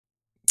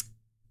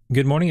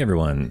Good morning,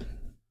 everyone.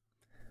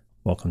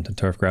 Welcome to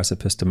Turfgrass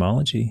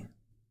Epistemology.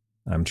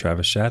 I'm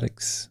Travis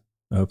Shaddix.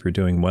 I hope you're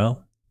doing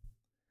well.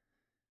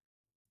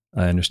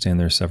 I understand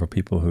there are several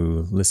people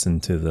who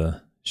listen to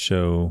the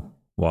show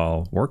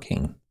while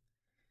working,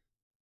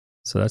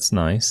 so that's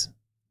nice.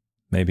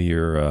 Maybe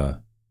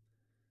you're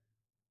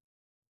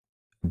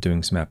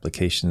doing some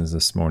applications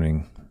this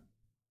morning.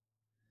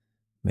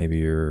 Maybe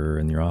you're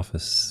in your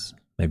office.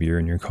 Maybe you're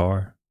in your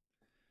car.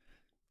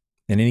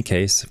 In any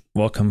case,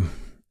 welcome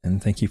and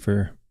thank you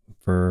for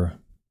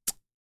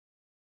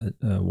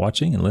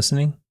watching and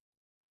listening.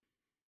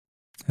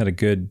 Had a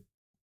good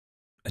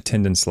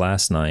attendance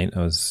last night.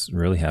 I was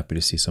really happy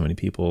to see so many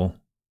people.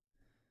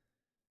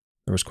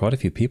 There was quite a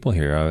few people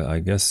here. I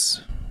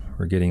guess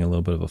we're getting a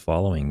little bit of a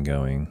following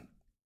going.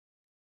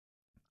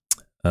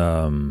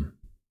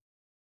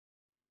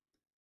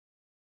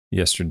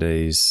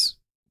 Yesterday's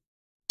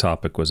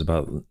topic was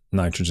about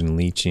nitrogen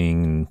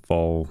leaching and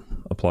fall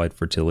applied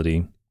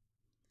fertility.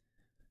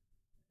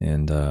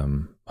 And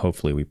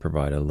hopefully we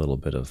provide a little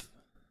bit of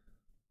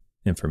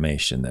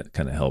information that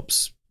kind of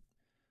helps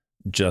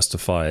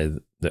justify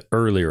the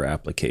earlier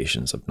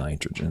applications of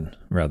nitrogen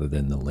rather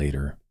than the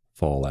later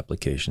fall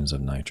applications of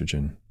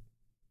nitrogen.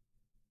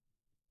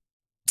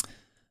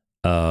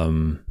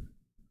 No,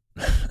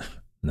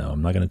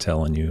 I'm not going to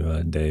tell on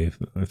you, Dave,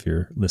 if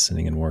you're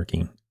listening and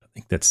working. I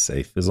think that's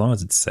safe, as long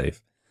as it's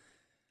safe.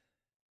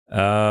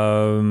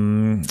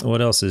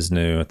 What else is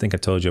new? I think I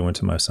told you I went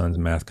to my son's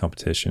math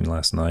competition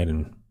last night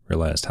and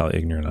realized how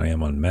ignorant I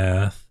am on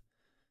math.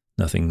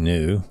 Nothing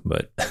new,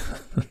 but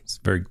it's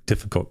very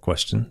difficult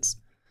questions.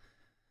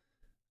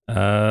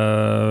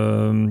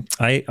 I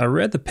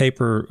read the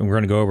paper we're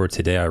going to go over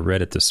today. I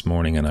read it this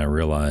morning and I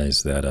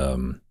realized that I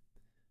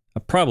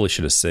probably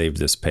should have saved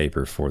this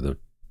paper for the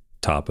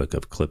topic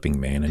of clipping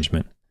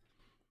management.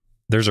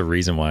 There's a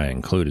reason why I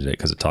included it,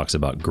 because it talks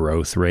about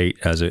growth rate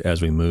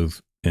as we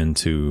move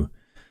into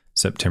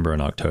September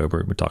and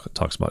October. It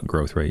talks about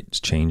growth rates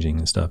changing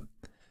and stuff.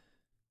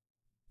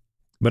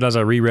 But as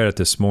I reread it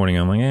this morning,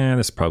 I'm like,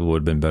 this probably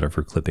would have been better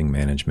for clipping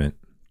management.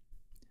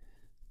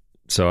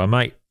 So I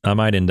might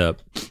end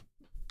up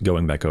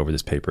going back over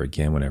this paper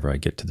again whenever I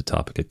get to the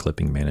topic of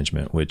clipping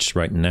management, which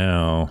right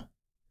now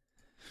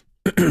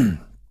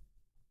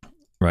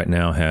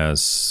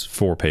has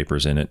 4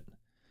 papers in it.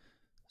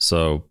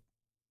 So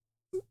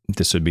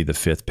this would be the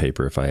 5th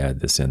paper if I add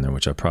this in there,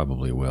 which I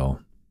probably will.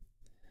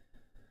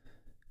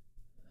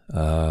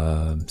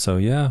 So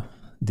yeah,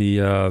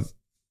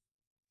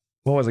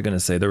 what was I going to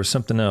say? There was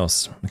something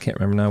else. I can't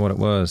remember now what it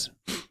was.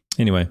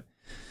 Anyway,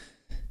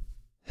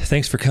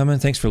 thanks for coming.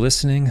 Thanks for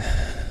listening.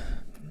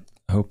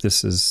 I hope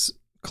this is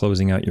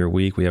closing out your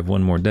week. We have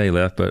one more day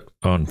left, but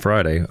on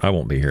Friday, I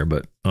won't be here,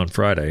 but on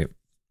Friday,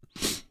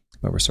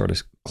 we're sort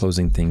of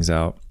closing things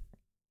out.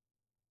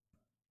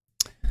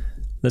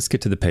 Let's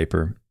get to the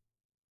paper.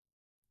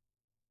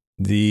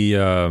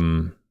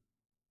 Before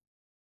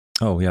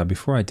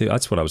I do,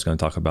 that's what I was going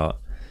to talk about.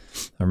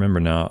 I remember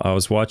now. I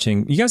was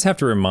watching. You guys have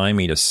to remind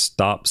me to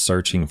stop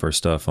searching for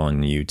stuff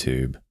on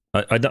YouTube.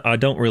 I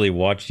don't really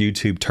watch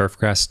YouTube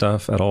turfgrass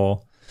stuff at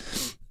all.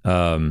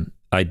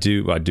 I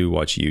do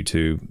watch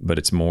YouTube, but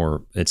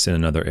it's in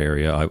another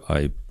area.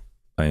 I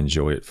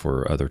enjoy it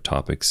for other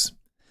topics.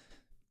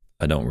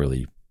 I don't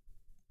really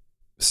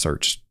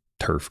search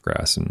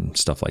turfgrass and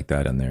stuff like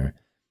that in there.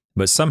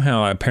 But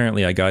somehow,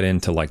 apparently, I got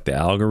into like the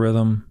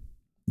algorithm.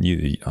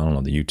 I don't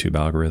know, the YouTube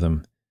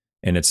algorithm.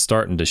 And it's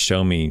starting to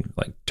show me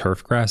like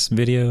turfgrass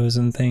videos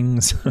and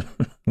things,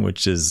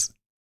 which is,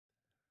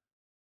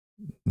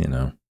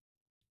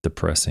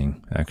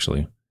 depressing,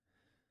 actually.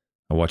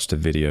 I watched a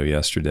video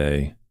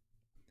yesterday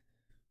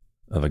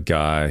of a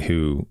guy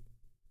who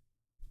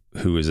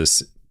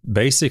is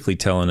basically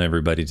telling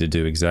everybody to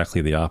do exactly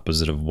the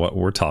opposite of what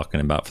we're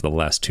talking about for the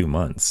last 2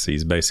 months.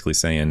 He's basically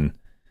saying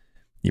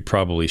you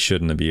probably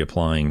shouldn't be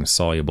applying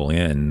soluble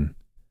N.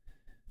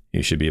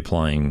 You should be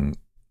applying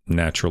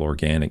natural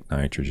organic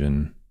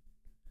nitrogen.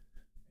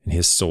 And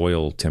his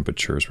soil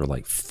temperatures were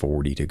like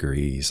 40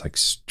 degrees, like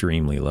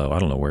extremely low. I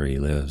don't know where he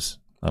lives.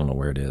 I don't know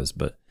where it is,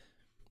 but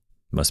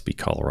it must be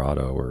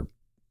Colorado or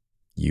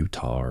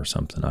Utah or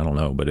something. I don't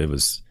know, but it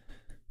was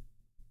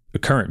a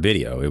current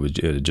video.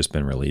 It had just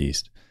been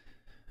released.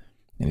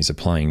 And he's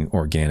applying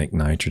organic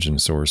nitrogen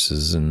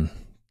sources and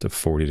to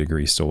 40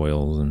 degree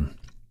soils, and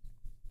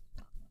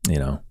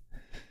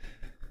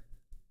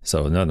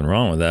so nothing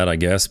wrong with that, I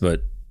guess.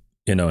 But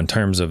in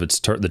terms of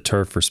the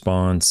turf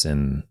response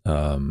and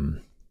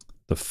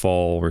the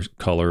fall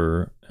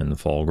color and the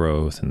fall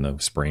growth and the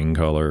spring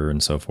color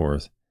and so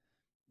forth,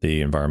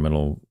 the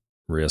environmental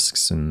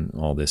risks and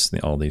all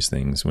these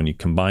things, when you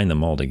combine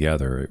them all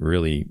together, it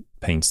really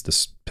paints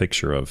this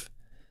picture of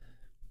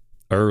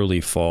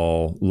early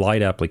fall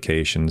light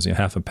applications,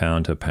 half a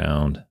pound to a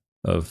pound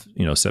of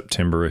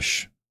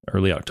September-ish,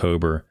 early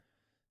October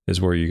is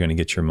where you're going to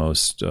get your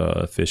most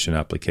efficient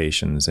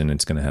applications, and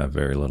it's going to have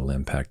very little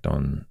impact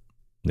on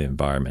the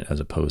environment as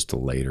opposed to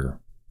later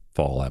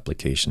fall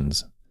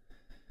applications.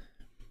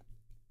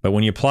 But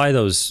when you apply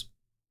those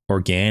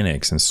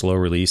organics and slow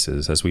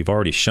releases, as we've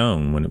already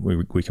shown when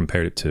we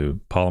compared it to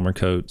polymer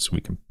coats.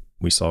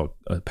 We saw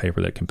a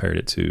paper that compared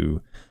it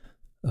to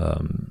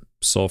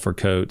sulfur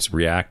coats,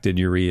 reacted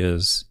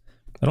ureas.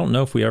 I don't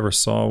know if we ever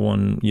saw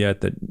one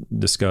yet that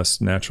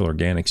discussed natural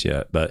organics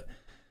yet, but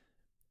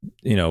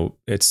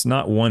it's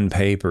not one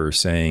paper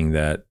saying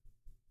that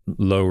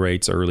low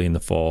rates early in the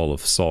fall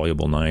of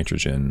soluble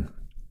nitrogen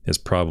is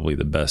probably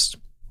the best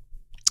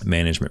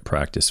management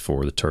practice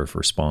for the turf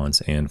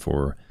response and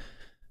for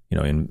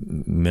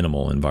in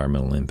minimal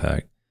environmental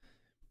impact.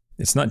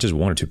 It's not just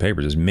one or two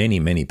papers. There's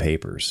many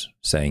papers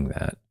saying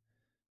that.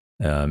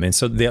 And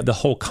so the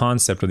whole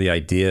concept or the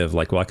idea of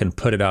like, well, I can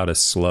put it out as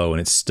slow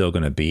and it's still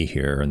going to be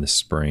here in the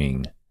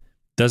spring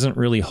doesn't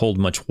really hold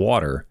much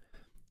water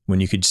when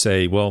you could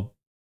say, well,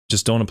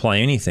 just don't apply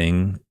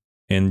anything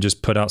and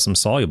just put out some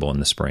soluble in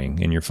the spring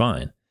and you're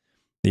fine.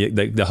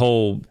 The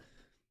whole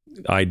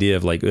idea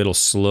of like, it'll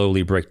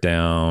slowly break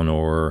down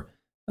or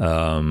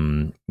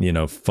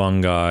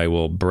fungi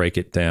will break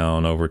it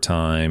down over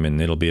time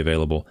and it'll be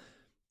available.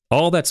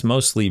 All that's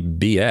mostly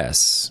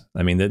BS.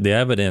 I mean, the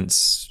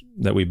evidence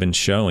that we've been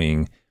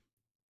showing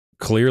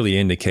clearly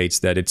indicates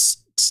that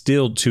it's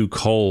still too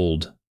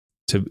cold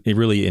to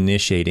really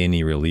initiate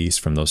any release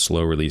from those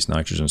slow release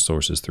nitrogen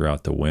sources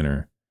throughout the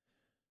winter.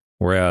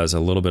 Whereas a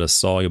little bit of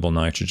soluble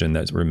nitrogen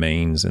that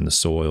remains in the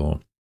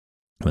soil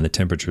when the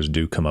temperatures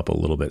do come up a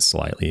little bit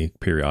slightly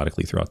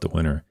periodically throughout the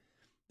winter,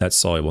 that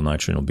soluble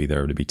nitrogen will be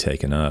there to be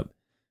taken up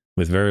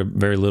with very,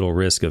 very little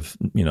risk of,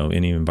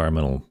 any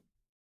environmental,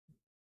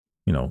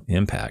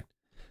 impact.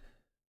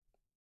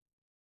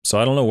 So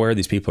I don't know where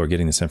these people are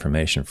getting this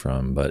information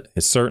from, but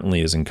it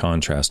certainly is in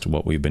contrast to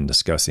what we've been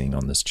discussing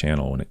on this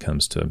channel when it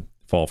comes to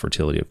fall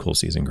fertility of cool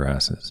season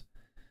grasses.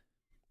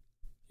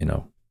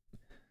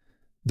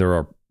 There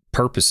are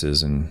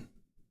purposes and,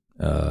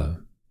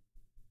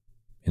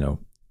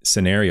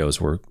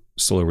 scenarios where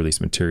slow release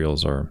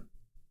materials are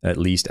at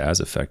least as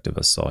effective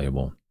as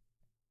soluble.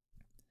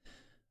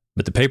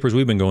 But the papers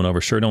we've been going over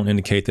sure don't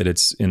indicate that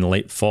it's in the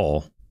late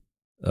fall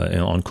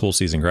on cool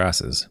season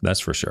grasses. That's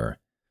for sure.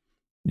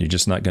 You're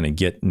just not going to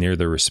get near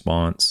the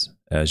response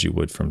as you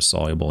would from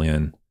soluble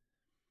in.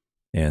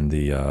 And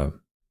the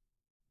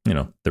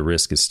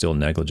risk is still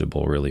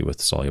negligible really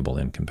with soluble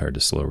in compared to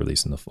slow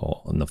release in the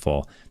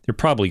fall. You're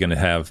probably going to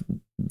have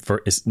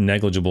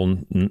negligible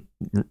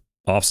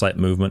offsite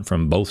movement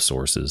from both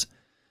sources.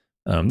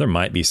 There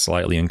might be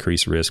slightly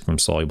increased risk from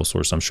soluble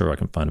source. I'm sure I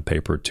can find a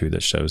paper or two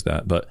that shows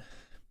that. But,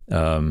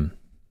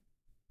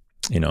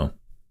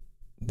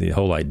 the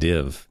whole idea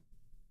of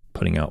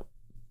putting out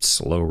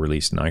slow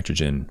release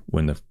nitrogen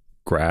when the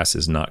grass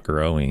is not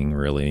growing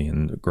really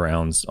and the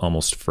ground's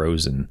almost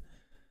frozen,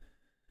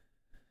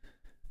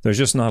 there's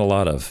just not a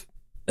lot of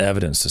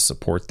evidence to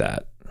support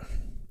that.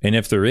 And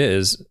if there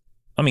is,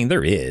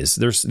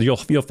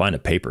 you'll find a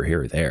paper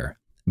here or there,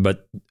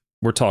 but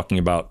we're talking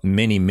about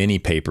many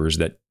papers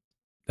that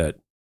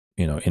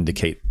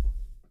indicate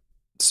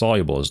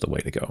soluble is the way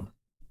to go,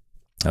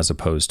 as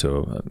opposed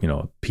to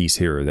a piece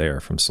here or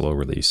there from slow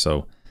release.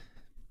 So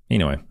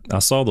anyway, I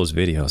saw those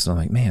videos and I'm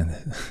like,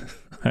 man,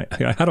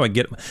 how do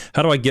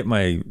I get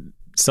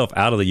myself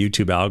out of the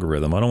YouTube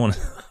algorithm? I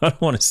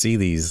don't want to see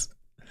these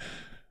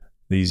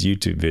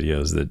YouTube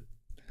videos that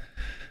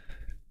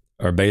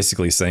are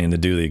basically saying to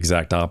do the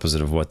exact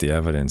opposite of what the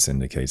evidence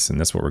indicates. And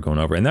that's what we're going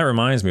over. And that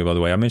reminds me, by the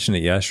way, I mentioned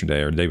it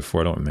yesterday or the day before,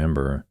 I don't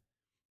remember.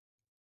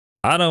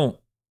 I don't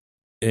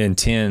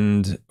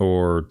intend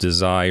or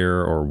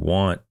desire or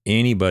want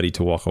anybody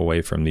to walk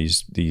away from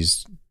these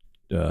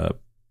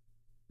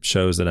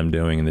shows that I'm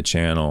doing in the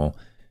channel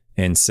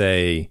and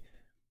say,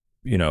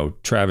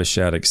 Travis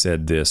Shattuck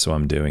said this, so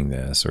I'm doing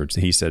this, or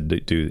he said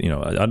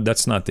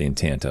that's not the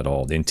intent at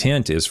all. The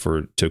intent is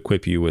to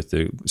equip you with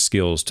the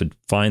skills to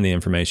find the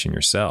information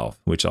yourself,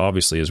 which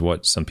obviously is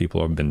what some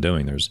people have been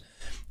doing. I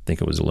think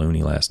it was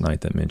Looney last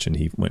night that mentioned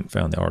he went and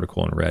found the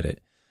article and read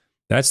it.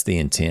 That's the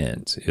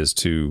intent, is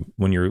to,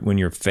 when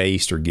you're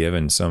faced or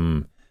given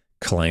some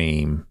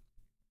claim,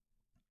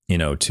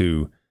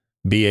 to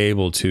be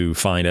able to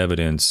find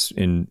evidence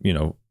in,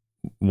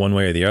 one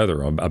way or the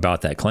other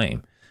about that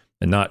claim,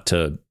 and not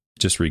to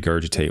just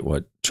regurgitate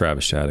what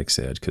Travis Shattuck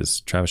said,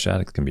 because Travis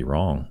Shattuck can be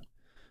wrong,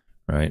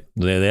 right?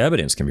 The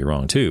evidence can be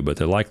wrong too, but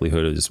the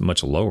likelihood is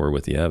much lower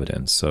with the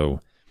evidence. So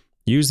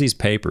use these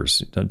papers.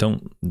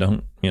 Don't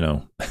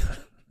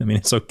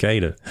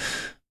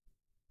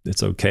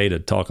it's okay to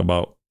talk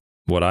about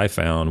what I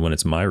found when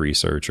it's my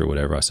research or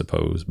whatever, I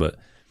suppose. But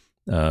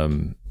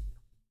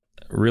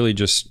really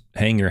just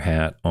hang your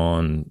hat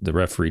on the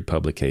refereed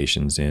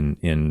publications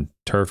in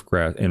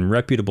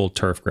reputable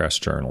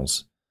turfgrass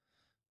journals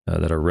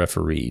that are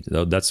refereed.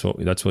 That's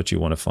what you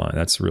want to find.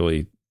 That's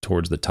really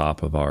towards the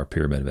top of our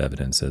pyramid of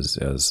evidence, as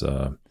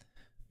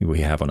we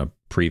have on a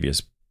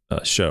previous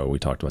show. We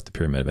talked about the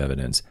pyramid of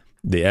evidence.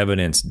 The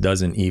evidence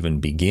doesn't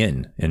even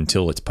begin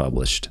until it's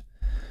published.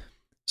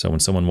 So when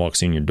someone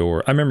walks in your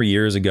door, I remember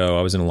years ago,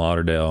 I was in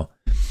Lauderdale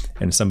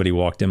and somebody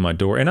walked in my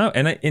door,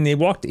 and they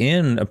walked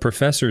in a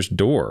professor's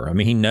door. I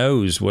mean, he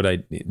knows what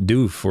I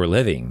do for a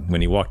living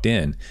when he walked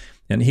in,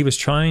 and he was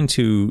trying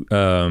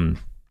to,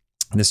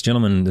 this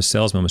gentleman, the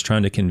salesman, was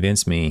trying to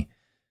convince me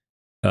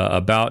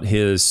about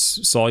his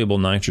soluble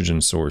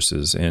nitrogen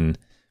sources and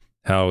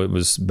how it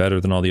was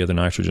better than all the other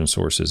nitrogen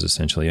sources,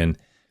 essentially. And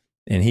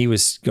he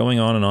was going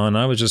on and on.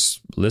 I was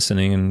just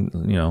listening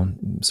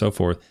and, so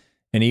forth.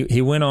 And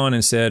he went on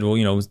and said,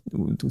 well,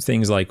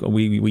 things like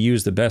we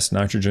use the best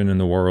nitrogen in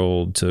the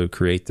world to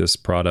create this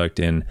product.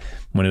 And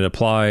when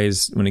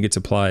it gets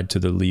applied to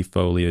the leaf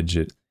foliage,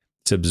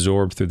 it's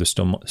absorbed through the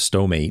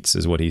stomates,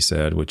 is what he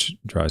said, which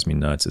drives me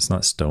nuts. It's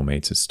not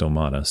stomates, it's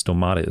stomata.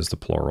 Stomata is the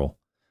plural.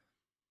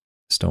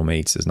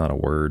 Stomates is not a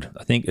word.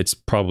 I think it's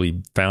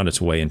probably found its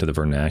way into the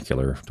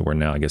vernacular to where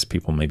now I guess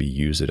people maybe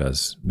use it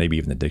as, maybe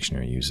even the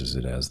dictionary uses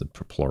it as the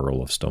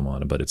plural of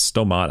stomata, but it's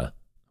stomata.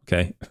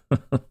 Okay.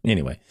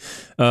 Anyway,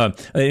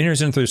 it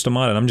enters in through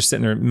stomata, and I'm just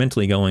sitting there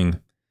mentally going,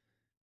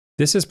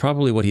 this is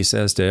probably what he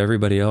says to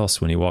everybody else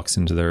when he walks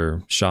into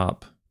their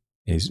shop.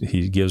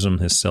 He gives them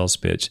his sales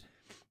pitch.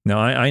 Now,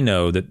 I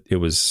know that it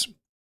was,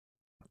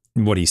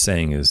 what he's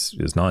saying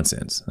is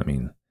nonsense. I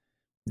mean,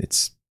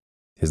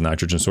 his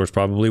nitrogen source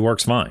probably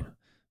works fine,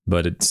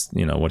 but it's,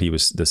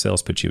 the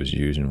sales pitch he was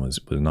using was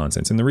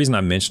nonsense. And the reason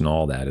I mention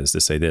all that is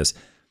to say this: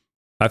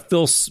 I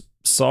feel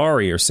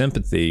sorry or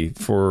sympathy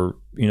for,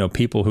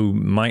 people who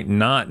might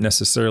not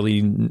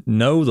necessarily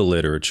know the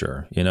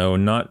literature,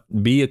 and not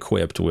be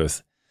equipped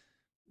with,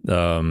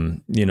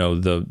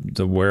 the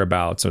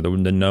whereabouts or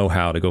the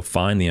know-how to go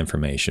find the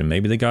information.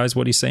 Maybe the guy's,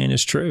 what he's saying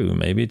is true.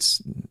 Maybe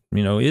it's,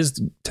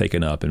 is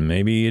taken up, and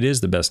maybe it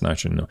is the best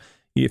nitrogen.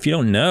 If you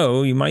don't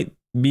know, you might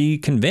be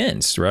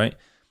convinced, right?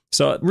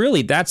 So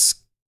really,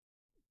 that's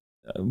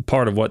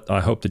part of what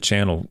I hope the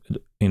channel,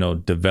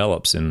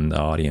 develops in the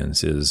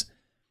audience, is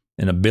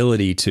an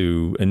ability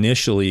to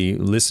initially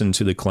listen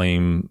to the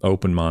claim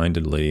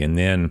open-mindedly and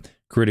then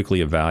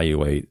critically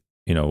evaluate,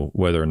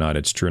 whether or not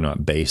it's true or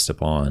not based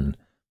upon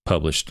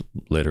published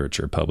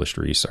literature, published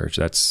research.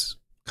 That's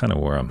kind of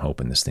where I'm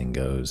hoping this thing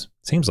goes.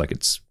 Seems like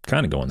it's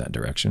kind of going that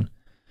direction.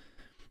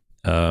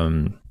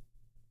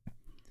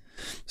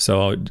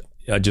 So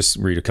I just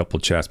read a couple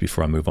of chats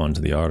before I move on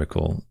to the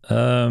article.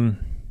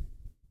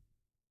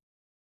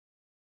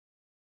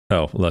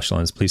 Lush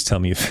Lines, please tell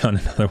me you found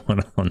another one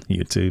on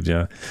YouTube.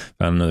 Yeah,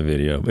 found another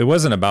video. It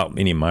wasn't about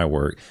any of my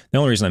work. The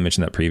only reason I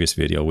mentioned that previous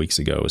video weeks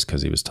ago was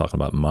because he was talking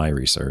about my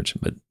research,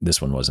 but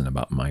this one wasn't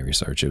about my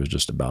research. It was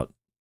just about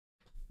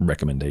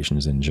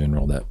recommendations in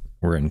general that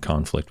were in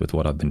conflict with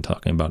what I've been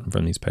talking about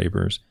from these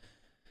papers.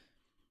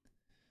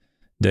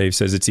 Dave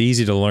says, it's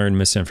easy to learn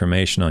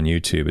misinformation on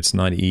YouTube. It's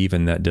not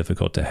even that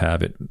difficult to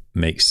have it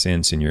make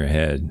sense in your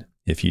head.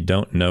 If you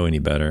don't know any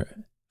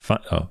better,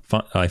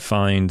 I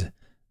found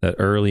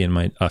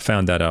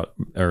that out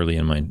early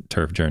in my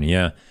turf journey.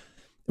 Yeah.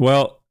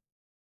 Well,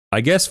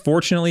 I guess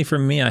fortunately for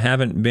me, I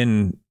haven't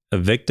been a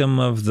victim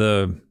of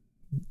the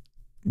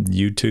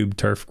YouTube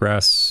turf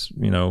grass,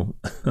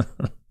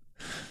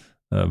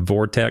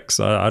 vortex.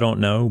 I don't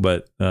know,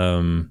 but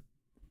the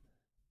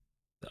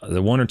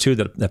one or two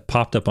that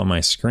popped up on my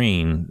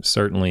screen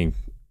certainly,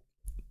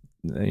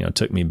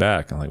 took me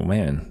back. I'm like,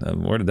 man,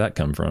 where did that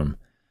come from?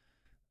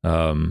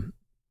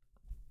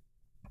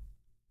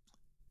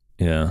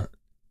 Yeah.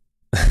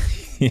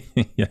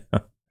 Yeah.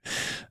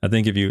 I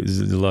think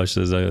Lush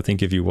says, I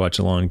think if you watch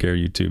lawn care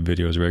YouTube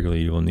videos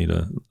regularly, you will need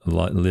a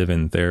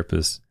live-in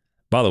therapist.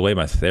 By the way,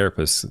 my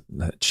therapist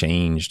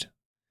changed.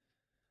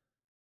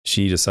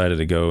 She decided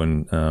to go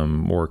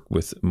and work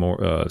with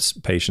more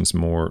patients,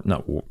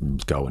 not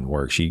go and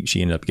work. She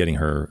ended up getting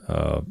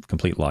her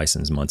complete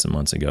license months and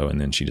months ago,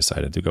 and then she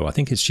decided to go. I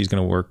think she's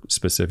going to work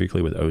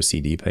specifically with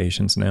OCD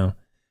patients now.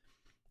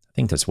 I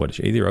think that's what,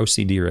 either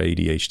OCD or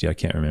ADHD. I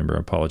can't remember. I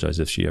apologize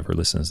if she ever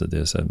listens to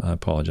this. I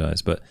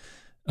apologize. But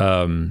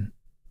so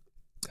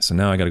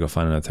now I got to go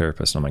find another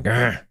therapist. And I'm like,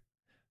 Argh!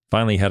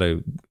 Finally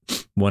had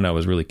one I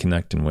was really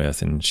connecting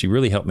with, and she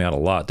really helped me out a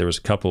lot. There was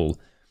a couple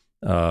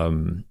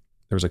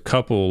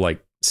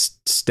like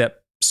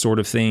step sort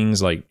of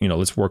things, like,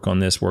 let's work on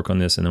this,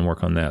 and then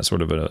work on that,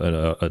 sort of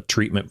a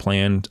treatment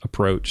plan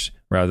approach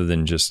rather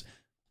than just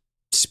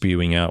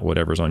spewing out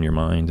whatever's on your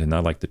mind. And I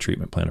like the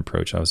treatment plan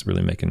approach. I was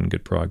really making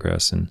good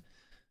progress, and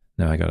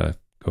now I got to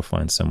go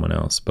find someone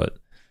else. But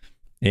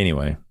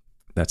anyway,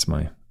 that's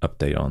my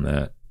update on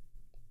that.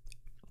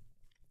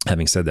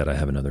 Having said that, I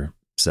have another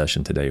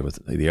session today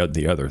with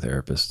the other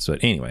therapist. So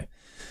anyway,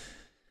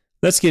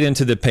 let's get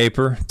into the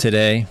paper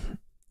today.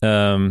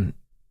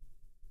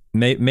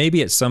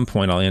 Maybe at some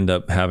point I'll end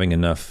up having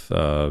enough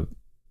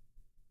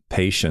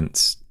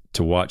patience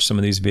to watch some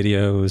of these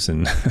videos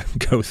and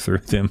go through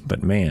them.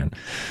 But man,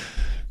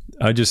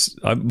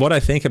 what I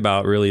think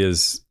about really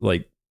is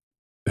like,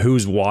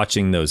 who's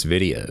watching those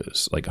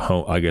videos? Like,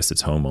 I guess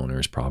it's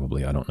homeowners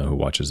probably. I don't know who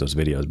watches those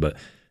videos, but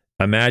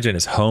imagine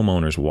it's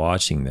homeowners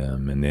watching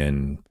them and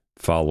then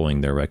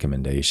following their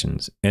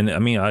recommendations. And I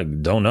mean, I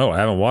don't know. I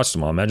haven't watched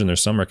them all. I imagine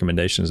there's some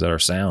recommendations that are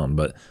sound,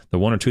 but the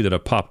one or two that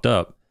have popped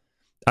up,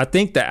 I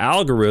think the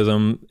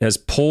algorithm has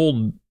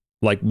pulled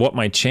like what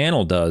my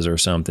channel does or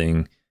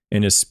something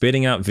and is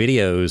spitting out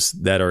videos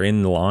that are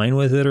in line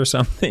with it or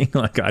something.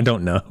 Like, I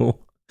don't know.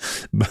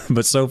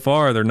 But so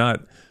far they're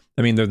not.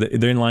 I mean,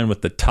 they're in line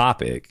with the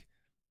topic,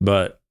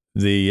 but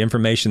the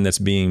information that's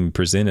being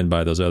presented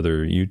by those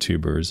other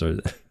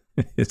YouTubers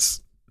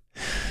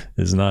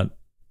is not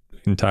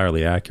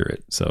entirely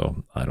accurate.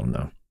 So I don't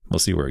know. We'll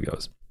see where it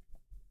goes.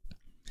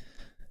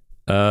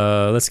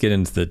 Let's get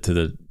into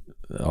the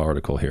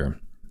article here.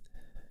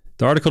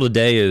 The article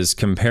today is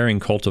comparing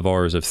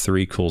cultivars of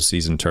 3 cool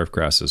season turf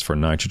grasses for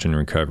nitrogen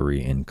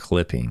recovery in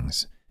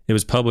clippings. It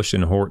was published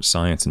in Hort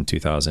Science in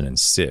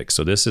 2006.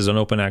 So this is an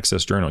open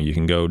access journal. You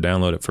can go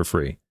download it for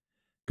free.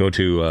 Go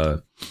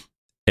to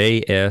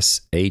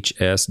ashs.org,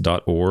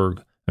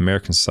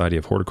 American Society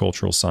of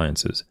Horticultural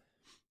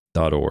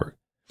Sciences.org.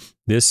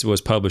 This was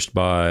published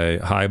by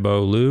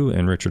Haibo Liu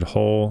and Richard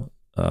Hull.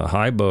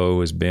 Haibo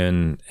has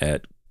been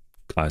at,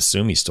 I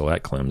assume he's still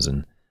at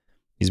Clemson.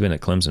 He's been at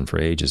Clemson for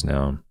ages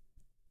now.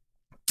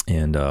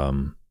 And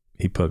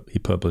he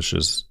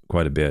publishes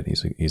quite a bit.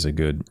 He's a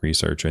good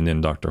researcher. And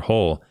then Dr.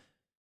 Hull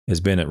has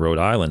been at Rhode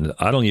Island.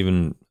 I don't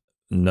even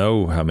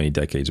know how many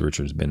decades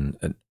Richard's been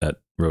at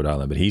Rhode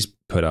Island, but he's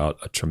put out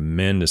a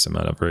tremendous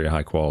amount of very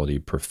high quality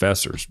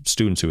professors,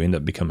 students who end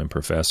up becoming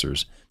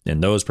professors,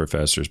 and those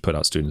professors put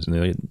out students and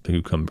they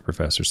who become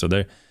professors. So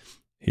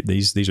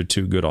these are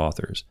 2 good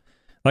authors.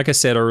 Like I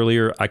said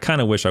earlier, I kind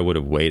of wish I would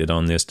have waited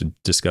on this to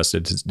discuss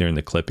it during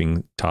the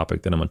clipping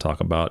topic that I'm going to talk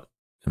about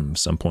at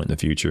some point in the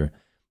future,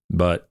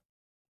 but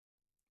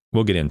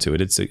we'll get into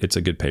it. It's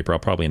a good paper. I'll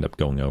probably end up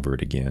going over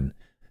it again.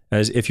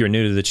 As if you're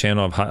new to the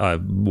channel,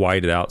 I've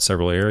widened out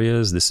several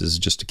areas. This is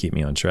just to keep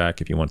me on track.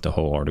 If you want the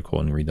whole article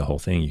and read the whole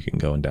thing, you can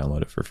go and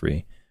download it for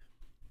free.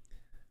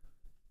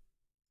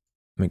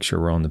 Make sure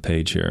we're on the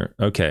page here.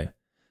 Okay.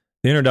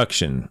 The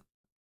introduction.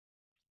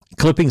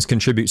 Clippings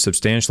contribute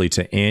substantially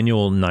to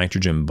annual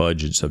nitrogen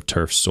budgets of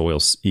turf soil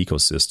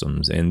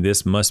ecosystems, and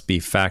this must be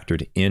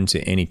factored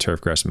into any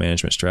turfgrass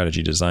management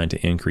strategy designed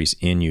to increase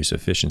in-use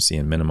efficiency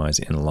and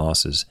minimize end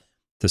losses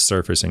to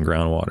surface and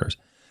groundwaters.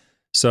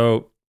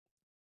 So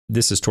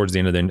this is towards the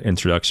end of the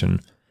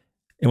introduction.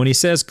 And when he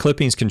says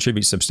clippings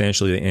contribute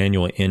substantially to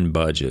annual end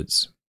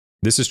budgets,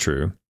 this is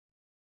true.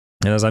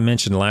 And as I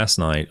mentioned last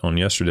night on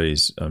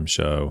yesterday's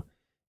show,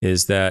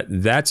 is that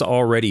that's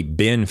already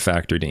been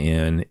factored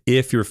in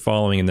if you're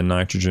following the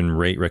nitrogen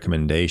rate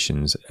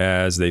recommendations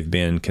as they've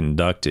been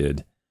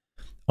conducted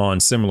on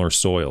similar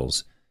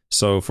soils.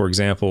 So, for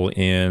example,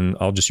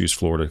 I'll just use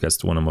Florida, that's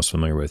the one I'm most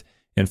familiar with.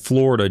 In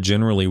Florida,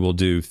 generally we'll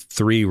do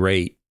 3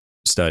 rate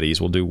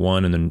studies. We'll do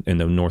one in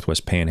the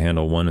Northwest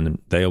Panhandle,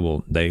 they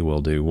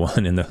will do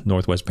one in the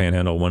Northwest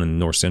Panhandle, one in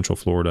North Central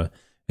Florida,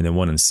 and then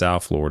one in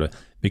South Florida,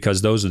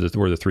 because those are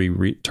where the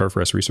 3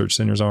 turfgrass research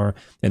centers are,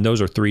 and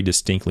those are 3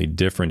 distinctly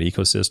different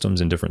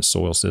ecosystems and different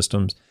soil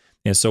systems.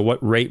 And so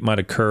what rate might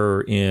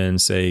occur in,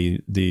 say,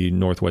 the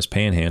Northwest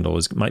Panhandle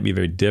might be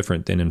very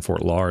different than in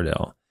Fort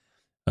Lauderdale,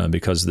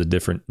 because of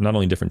the not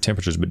only different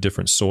temperatures, but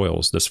different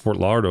soils. This Fort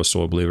Lauderdale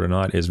soil, believe it or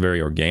not, is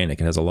very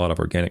organic. It has a lot of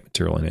organic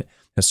material in it.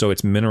 And so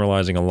it's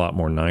mineralizing a lot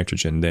more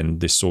nitrogen than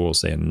the soil,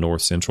 say, in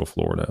North Central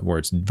Florida, where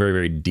it's very,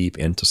 very deep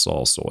into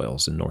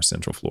soils in North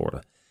Central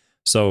Florida.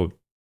 So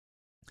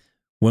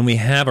when we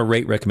have a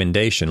rate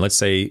recommendation, let's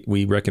say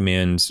we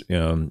recommend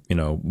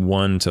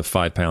 1 to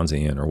 5 pounds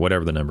in, or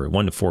whatever the number,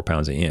 1 to 4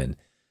 pounds in.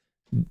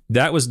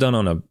 That was done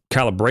on a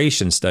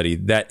calibration study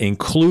that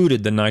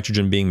included the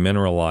nitrogen being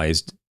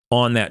mineralized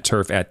on that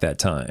turf at that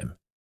time,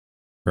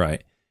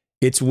 right?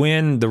 It's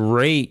when the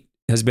rate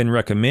has been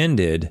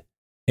recommended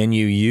and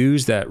you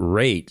use that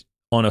rate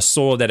on a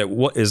soil that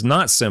is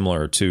not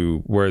similar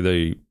to where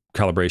the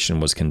calibration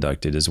was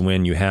conducted, is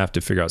when you have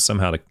to figure out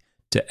somehow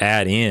to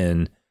add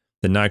in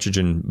the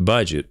nitrogen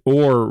budget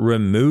or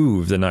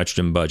remove the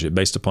nitrogen budget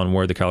based upon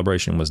where the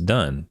calibration was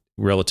done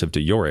relative to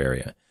your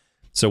area.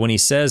 So when he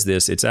says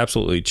this, it's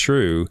absolutely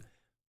true.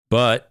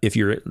 But if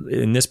you're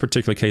in this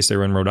particular case, they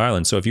were in Rhode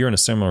Island. So if you're in a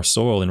similar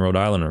soil in Rhode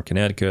Island or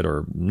Connecticut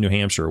or New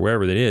Hampshire or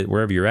wherever it is,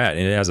 wherever you're at,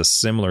 and it has a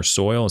similar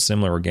soil, a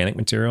similar organic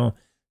material,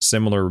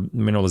 similar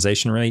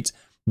mineralization rates,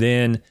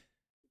 then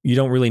you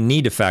don't really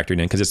need to factor it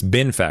in because it's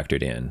been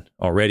factored in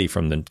already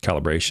from the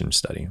calibration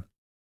study.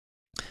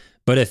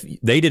 But if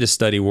they did a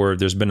study where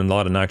there's been a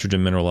lot of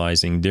nitrogen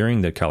mineralizing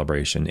during the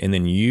calibration, and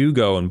then you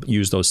go and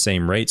use those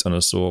same rates on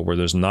a soil where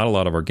there's not a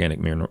lot of organic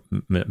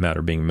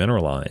matter being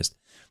mineralized,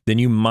 then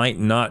you might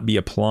not be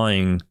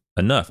applying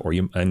enough,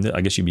 and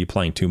I guess you'd be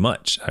applying too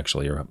much,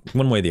 actually, or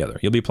one way or the other.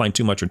 You'll be applying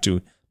too much or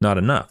not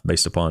enough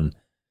based upon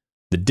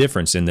the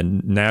difference in the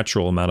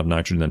natural amount of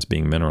nitrogen that's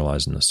being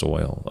mineralized in the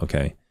soil,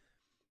 okay?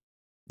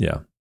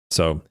 Yeah,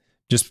 so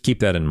just keep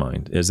that in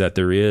mind, is that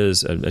there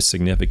is a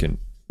significant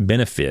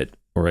benefit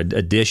or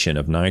addition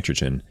of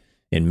nitrogen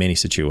in many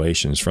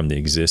situations from the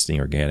existing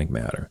organic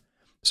matter.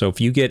 So if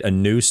you get a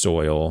new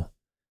soil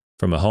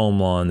from a home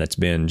lawn that's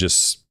been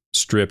just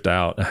stripped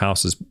out, a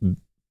house is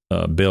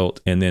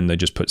built, and then they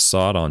just put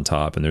sod on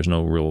top and there's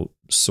no real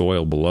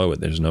soil below it,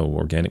 there's no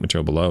organic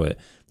material below it,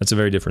 that's a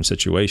very different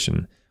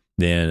situation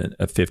than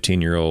a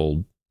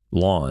 15-year-old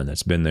lawn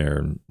that's been there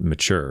and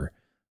mature,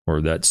 or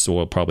that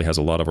soil probably has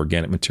a lot of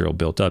organic material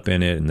built up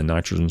in it, and the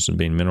nitrogen's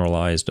being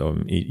mineralized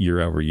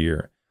year over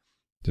year.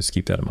 Just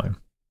keep that in mind.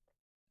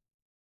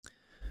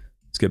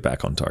 Let's get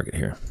back on target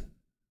here.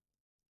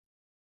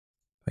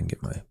 I can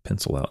get my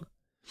pencil out.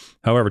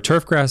 However,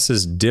 turf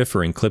grasses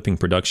differ in clipping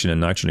production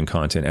and nitrogen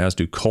content, as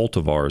do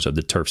cultivars of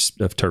the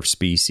turf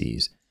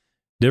species.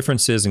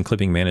 Differences in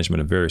clipping management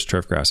of various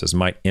turf grasses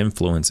might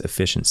influence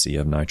efficiency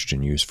of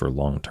nitrogen use for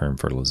long-term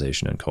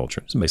fertilization and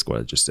culture. That's basically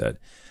what I just said.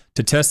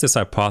 To test this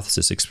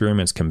hypothesis,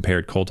 experiments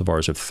compared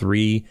cultivars of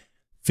 3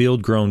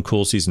 field-grown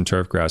cool season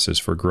turf grasses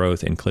for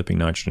growth and clipping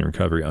nitrogen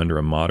recovery under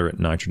a moderate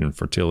nitrogen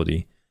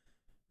fertility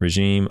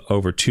regime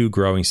over 2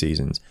 growing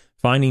seasons.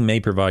 Finding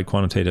may provide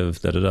quantitative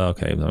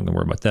Okay, I'm not going to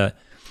worry about that.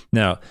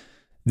 Now,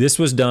 this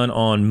was done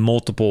on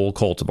multiple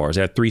cultivars.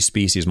 They had 3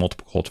 species,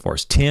 multiple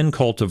cultivars. 10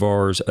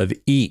 cultivars of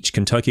each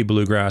Kentucky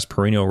bluegrass,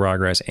 perennial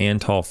ryegrass, and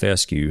tall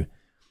fescue,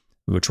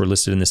 which were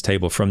listed in this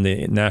table from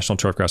the National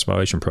Turf Grass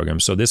Evaluation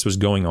Program. So this was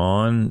going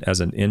on as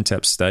an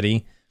in-depth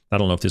study. I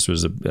don't know if this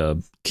was a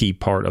key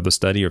part of the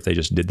study or if they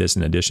just did this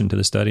in addition to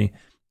the study,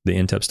 the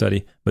in-depth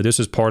study. But this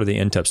was part of the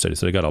in-depth study.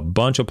 So they got a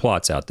bunch of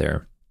plots out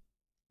there.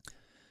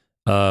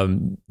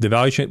 The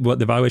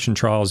evaluation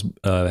trials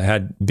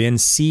had been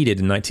seeded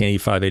in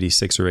 1985,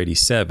 86, or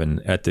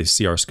 87 at the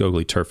C.R.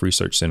 Scoglie Turf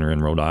Research Center in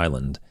Rhode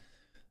Island.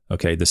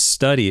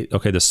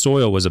 The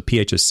soil was a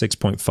pH of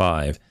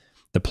 6.5.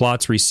 The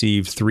plots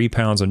received 3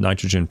 pounds of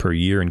nitrogen per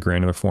year in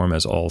granular form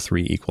as all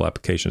 3 equal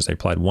applications. They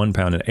applied 1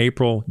 pound in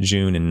April,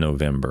 June, and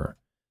November.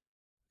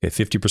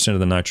 50% of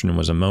the nitrogen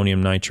was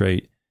ammonium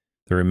nitrate.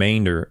 The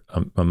remainder,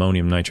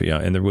 ammonium nitrate,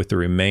 and with the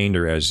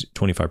remainder as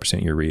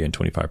 25% urea and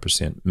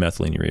 25%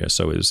 methylene urea.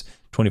 So it was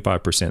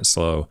 25%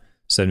 slow,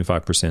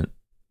 75%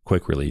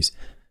 quick release.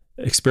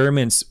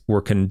 Experiments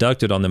were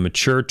conducted on the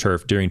mature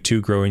turf during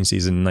 2 growing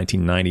seasons in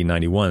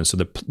 1990-91. So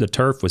the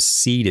turf was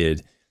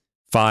seeded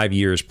 5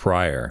 years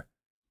prior.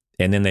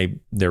 And then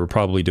they were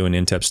probably doing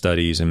in-depth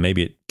studies, and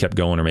maybe it kept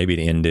going, or maybe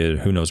it ended.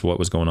 Who knows what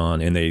was going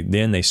on? And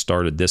they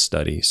started this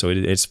study. So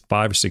it's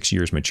 5 or 6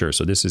 years mature.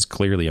 So this is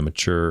clearly a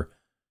mature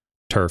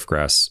turf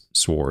grass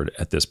sward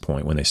at this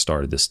point when they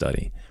started this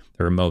study.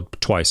 They were mowed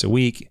twice a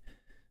week,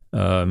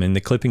 and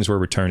the clippings were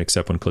returned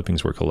except when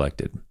clippings were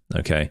collected.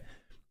 Okay.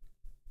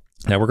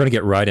 Now we're going to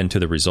get right into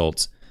the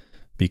results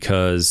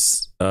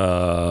because, he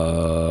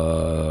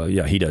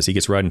does. He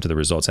gets right into the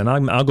results, and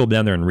I'll go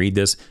down there and read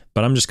this,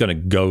 but I'm just going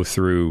to go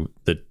through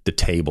the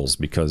tables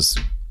because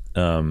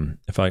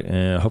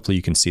hopefully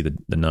you can see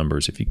the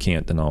numbers. If you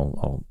can't, then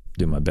I'll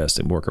do my best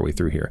and work our way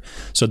through here.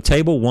 So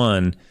table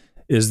 1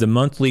 is the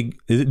monthly.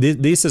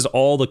 This is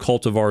all the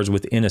cultivars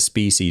within a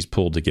species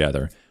pulled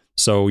together.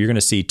 So you're going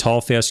to see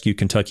tall fescue,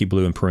 Kentucky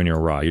blue, and perennial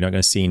rye. You're not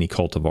going to see any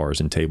cultivars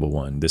in table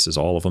 1. This is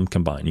all of them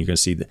combined. You're going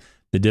to see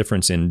the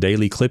difference in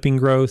daily clipping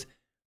growth,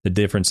 the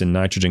difference in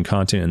nitrogen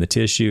content in the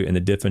tissue, and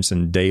the difference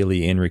in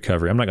daily in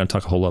recovery. I'm not going to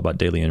talk a whole lot about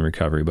daily in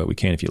recovery, but we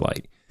can if you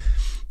like.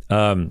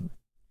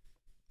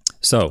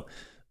 So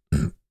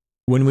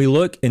when we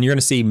look, and you're going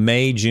to see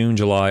May, June,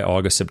 July,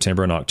 August,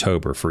 September, and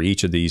October for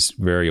each of these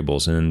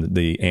variables and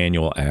the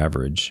annual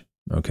average.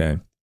 Okay.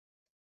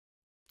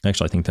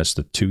 Actually, I think that's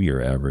the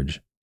 2-year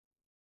average.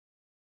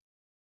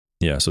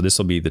 Yeah, so this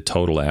will be the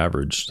total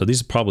average. So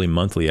these are probably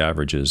monthly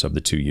averages of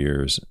the 2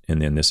 years,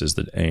 and then this is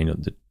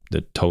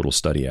the total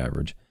study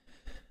average.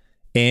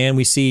 And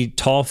we see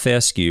tall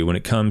fescue, when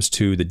it comes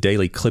to the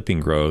daily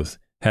clipping growth,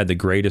 had the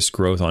greatest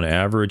growth on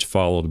average,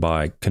 followed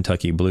by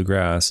Kentucky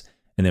bluegrass,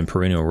 and then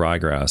perennial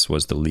ryegrass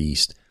was the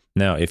least.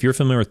 Now, if you're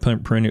familiar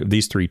with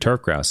these 3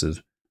 turf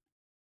grasses,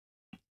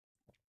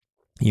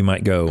 you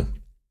might go,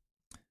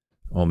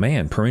 oh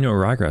man, perennial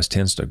ryegrass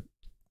tends to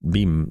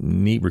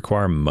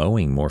require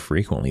mowing more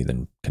frequently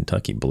than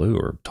Kentucky blue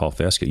or tall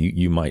fescue.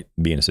 You might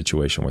be in a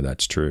situation where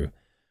that's true.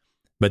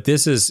 But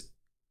this is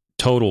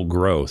total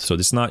growth. So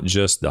it's not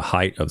just the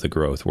height of the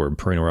growth, where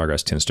perennial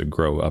ryegrass tends to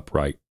grow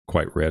upright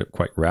quite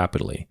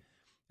rapidly.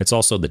 It's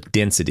also the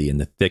density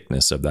and the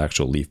thickness of the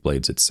actual leaf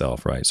blades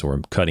itself, right? So we're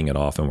cutting it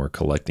off and we're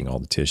collecting all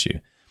the tissue.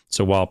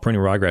 So while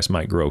perennial ryegrass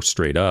might grow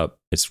straight up,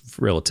 it's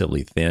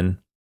relatively thin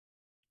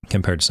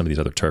compared to some of these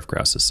other turf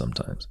grasses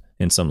sometimes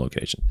in some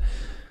locations.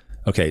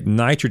 Okay,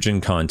 nitrogen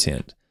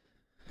content.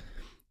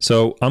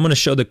 So I'm going to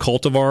show the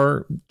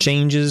cultivar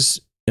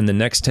changes in the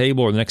next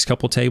table or the next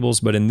couple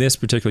tables, but in this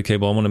particular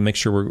table, I want to make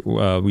sure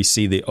we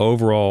see the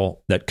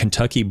overall, that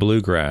Kentucky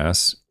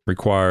bluegrass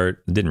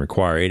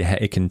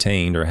it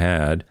contained or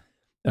had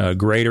a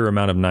greater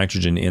amount of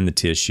nitrogen in the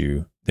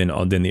tissue than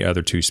the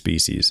other 2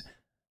 species.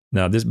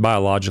 Now, this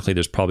biologically,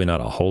 there's probably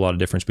not a whole lot of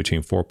difference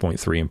between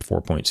 4.3 and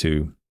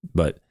 4.2,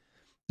 but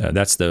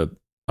that's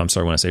I'm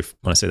sorry, when I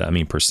say that, I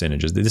mean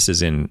percentages. This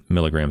is in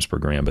milligrams per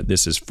gram, but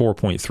this is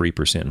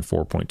 4.3% and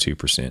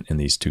 4.2% in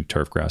these 2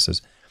 turf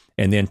grasses.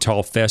 And then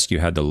tall fescue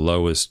had the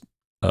lowest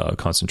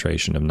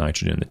concentration of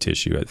nitrogen in the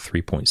tissue at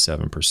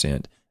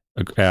 3.7%,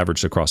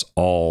 averaged across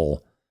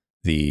all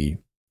the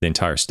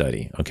entire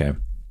study. Okay.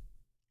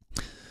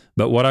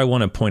 But what I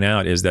want to point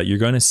out is that you're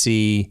going to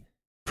see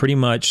pretty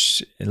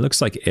much, it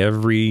looks like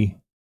every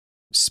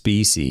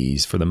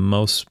species, for the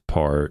most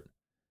part,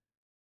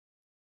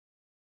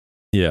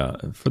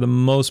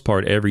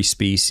 every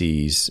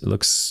species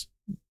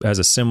has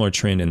a similar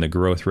trend in the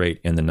growth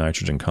rate and the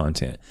nitrogen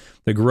content.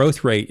 The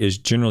growth rate is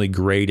generally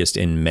greatest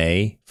in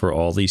May for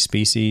all these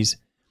species.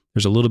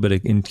 There's a little bit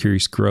of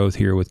increased growth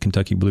here with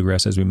Kentucky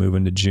bluegrass as we move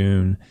into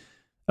June.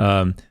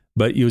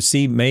 But you'll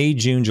see May,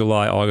 June,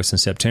 July, August, and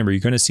September,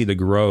 you're going to see the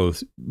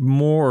growth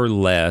more or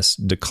less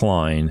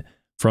decline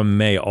from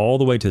May all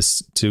the way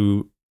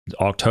to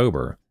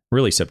October,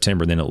 really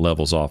September, then it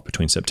levels off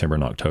between September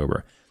and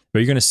October. But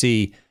you're going to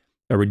see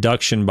a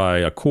reduction by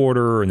a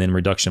quarter, and then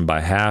reduction by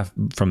half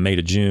from May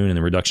to June, and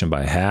then reduction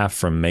by half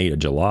from May to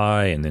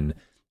July, and then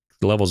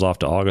levels off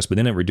to August, but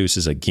then it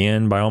reduces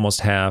again by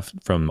almost half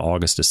from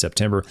August to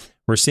September.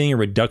 We're seeing a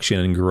reduction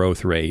in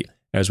growth rate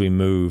as we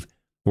move,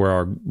 where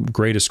our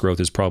greatest growth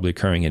is probably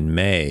occurring in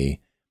May,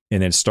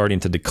 and then starting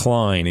to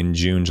decline in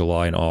June,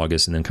 July, and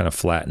August, and then kind of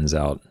flattens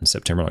out in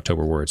September and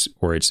October, where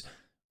it's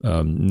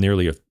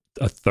nearly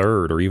a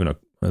third, or even it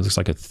looks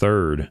like a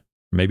third,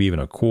 maybe even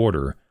a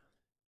quarter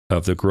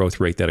of the growth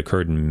rate that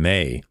occurred in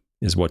May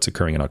is what's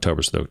occurring in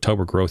October. So the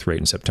October growth rate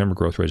and September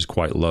growth rate is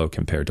quite low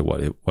compared to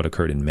what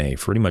occurred in May,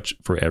 pretty much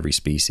for every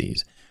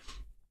species.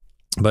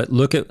 But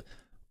look at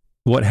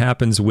what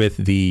happens with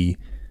the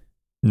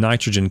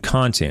nitrogen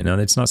content. Now,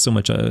 it's not so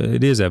much,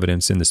 it is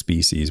evidence in the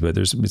species, but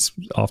it's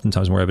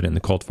oftentimes more evident in the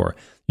cultivar.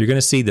 You're going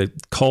to see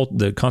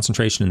the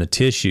concentration in the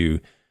tissue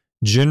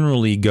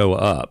generally go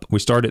up. We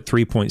start at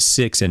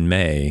 3.6 in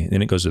May,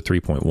 then it goes to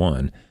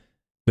 3.1.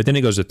 But then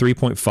it goes to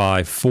 3.5,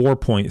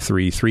 4.3,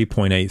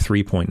 3.8,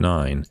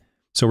 3.9.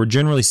 So we're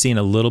generally seeing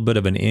a little bit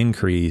of an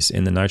increase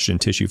in the nitrogen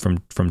tissue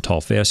from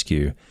tall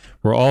fescue.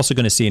 We're also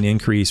going to see an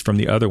increase from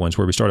the other ones,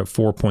 where we start at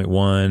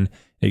 4.1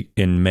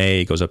 in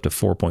May, it goes up to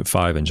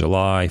 4.5 in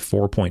July,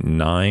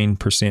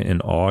 4.9%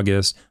 in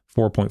August,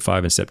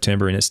 4.5 in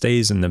September, and it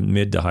stays in the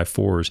mid to high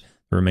fours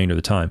the remainder of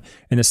the time.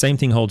 And the same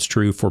thing holds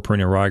true for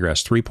perennial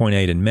ryegrass,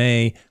 3.8 in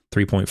May,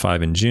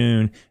 3.5 in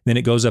June, then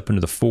it goes up into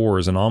the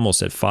fours and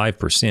almost at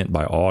 5%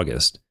 by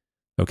August.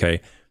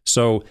 Okay,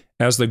 so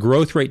as the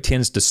growth rate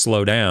tends to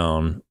slow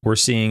down, we're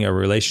seeing a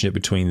relationship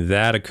between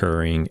that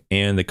occurring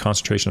and the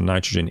concentration of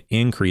nitrogen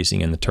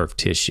increasing in the turf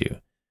tissue.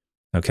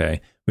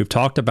 Okay, we've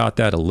talked about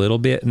that a little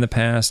bit in the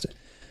past,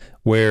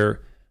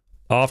 where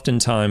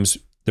oftentimes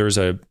there's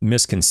a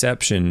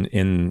misconception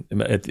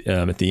at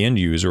the end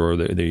user, or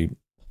the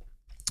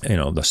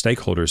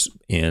stakeholders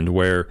end,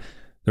 where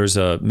there's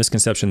a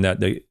misconception that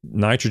the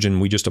nitrogen,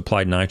 we just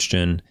applied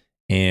nitrogen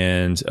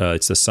and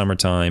it's the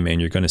summertime and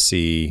you're going to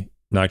see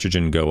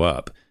nitrogen go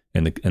up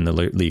in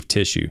the leaf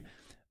tissue.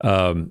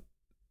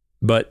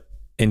 But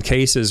in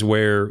cases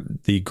where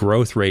the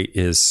growth rate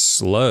is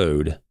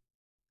slowed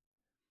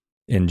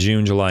in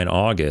June, July, and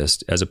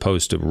August, as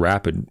opposed to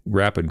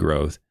rapid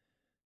growth,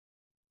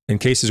 in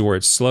cases where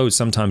it's slowed,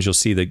 sometimes you'll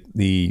see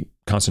the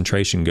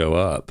concentration go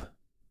up.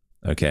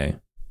 Okay.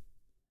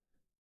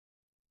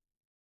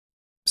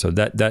 So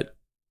that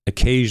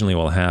occasionally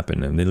will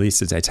happen, and at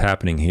least it's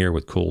happening here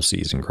with cool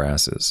season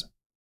grasses.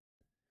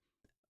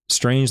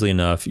 Strangely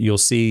enough, you'll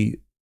see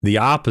the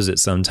opposite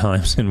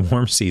sometimes in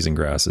warm season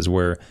grasses,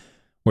 where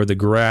the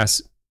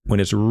grass, when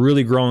it's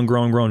really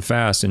growing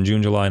fast in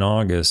June, July, and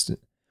August,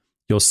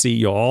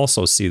 you'll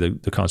also see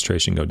the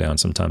concentration go down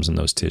sometimes in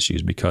those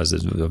tissues because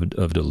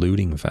of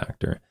diluting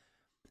factor.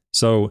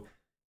 So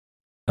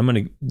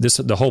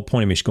the whole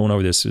point of me going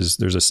over this is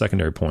there's a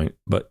secondary point,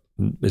 but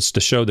it's to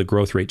show the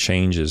growth rate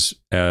changes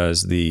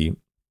as the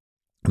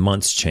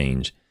months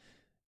change.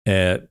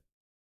 And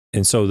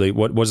so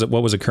what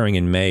was occurring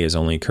in May is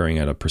only occurring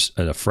at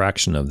a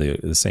fraction of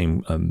the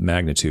same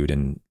magnitude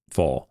in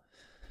fall.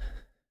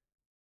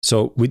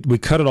 So we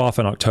cut it off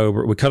in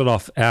October. We cut it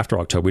off after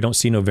October. We don't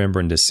see November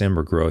and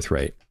December growth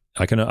rate.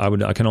 I can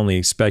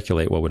only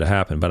speculate what would have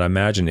happened, but I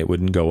imagine it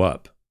wouldn't go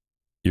up.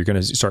 You're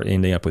going to start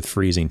ending up with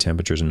freezing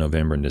temperatures in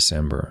November and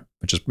December,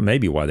 which is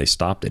maybe why they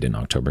stopped it in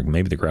October.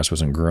 Maybe the grass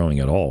wasn't growing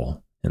at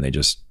all and they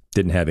just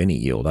didn't have any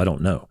yield. I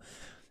don't know.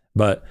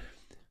 But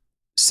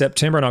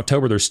September and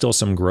October, there's still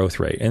some growth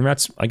rate. And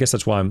I guess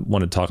that's why I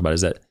wanted to talk about,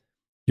 is that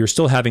you're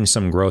still having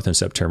some growth in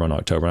September and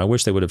October. And I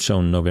wish they would have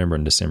shown November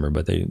and December,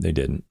 but they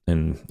didn't.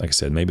 And like I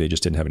said, maybe they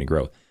just didn't have any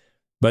growth.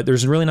 But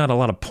there's really not a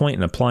lot of point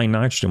in applying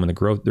nitrogen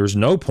when there's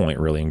no point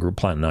really in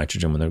applying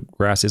nitrogen when the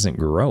grass isn't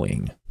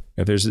growing.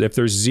 If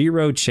there's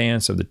zero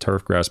chance of the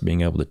turf grass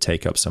being able to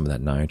take up some of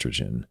that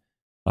nitrogen,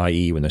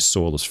 i.e. when the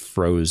soil is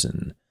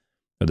frozen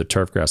or the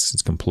turf grass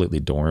is completely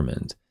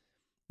dormant,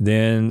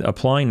 then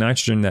applying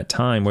nitrogen in that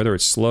time, whether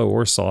it's slow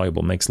or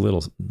soluble, makes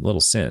little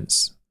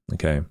sense.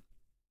 Okay.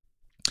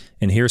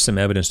 And here's some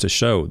evidence to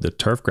show the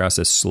turf grass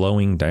is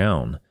slowing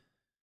down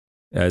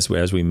as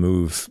we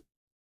move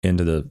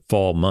into the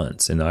fall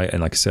months. And like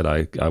I said,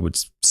 I would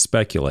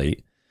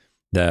speculate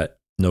that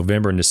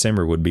November and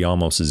December would be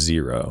almost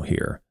zero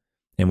here.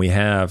 And we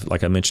have,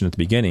 like I mentioned at the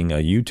beginning, a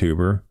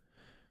YouTuber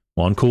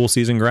on cool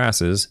season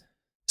grasses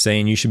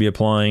saying you should be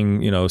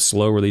applying,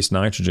 slow release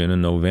nitrogen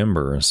in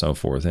November and so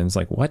forth. And it's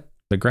like, what?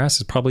 the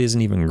grass probably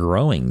isn't even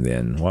growing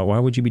then. Why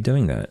would you be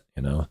doing that?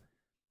 You know,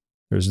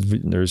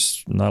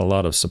 there's not a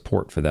lot of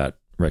support for that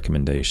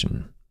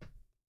recommendation.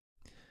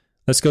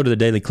 Let's go to the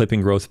daily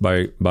clipping growth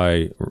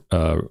by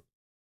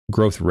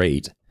growth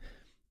rate.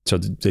 So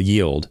the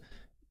yield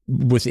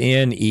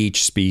within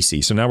each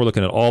species. So now we're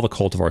looking at all the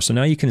cultivars. So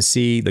now you can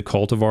see the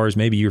cultivars.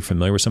 Maybe you're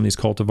familiar with some of these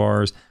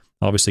cultivars.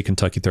 Obviously,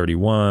 Kentucky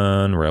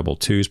 31, Rebel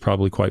 2 is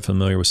probably quite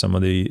familiar with some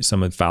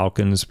of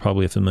Falcons,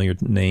 probably a familiar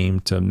name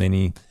to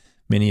many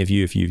of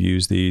you if you've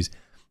used these.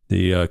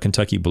 The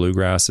Kentucky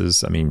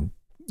bluegrasses. I mean,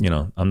 you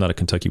know, I'm not a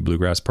Kentucky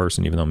bluegrass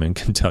person, even though I'm in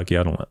Kentucky.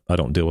 I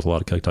don't deal with a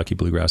lot of Kentucky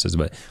bluegrasses,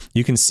 but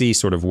you can see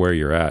sort of where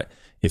you're at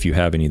if you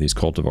have any of these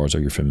cultivars or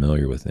you're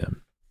familiar with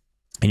them.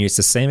 And it's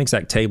the same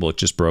exact table, it's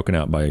just broken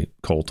out by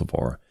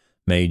cultivar: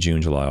 May,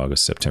 June, July,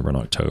 August, September, and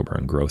October,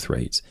 and growth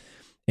rates.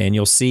 And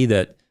you'll see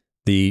that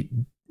the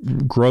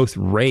growth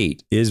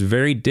rate is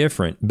very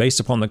different based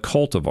upon the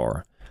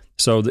cultivar.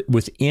 So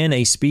within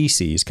a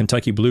species,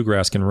 Kentucky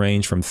bluegrass can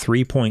range from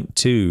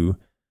 3.2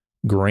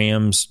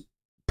 grams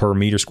per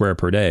meter square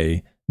per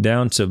day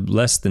down to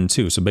less than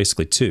 2, so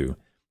basically 2.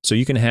 So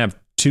you can have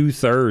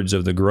 2/3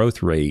 of the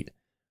growth rate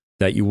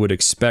that you would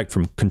expect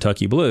from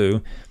Kentucky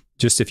blue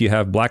just if you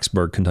have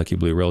Blacksburg Kentucky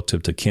blue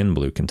relative to Ken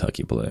blue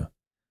Kentucky blue.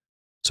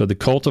 So the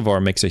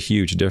cultivar makes a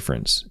huge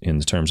difference in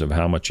terms of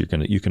how much you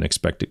can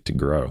expect it to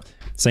grow.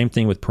 Same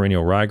thing with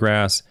perennial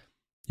ryegrass.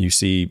 You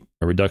see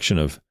a reduction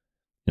of,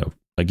 you know,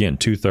 again,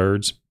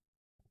 2/3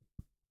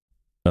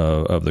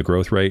 of the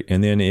growth rate.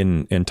 And then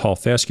in tall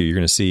fescue, you're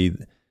going to see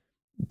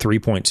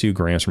 3.2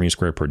 grams per meter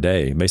square per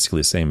day,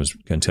 basically the same as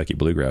Kentucky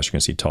bluegrass. You're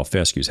going to see tall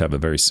fescues have a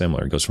very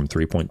similar. It goes from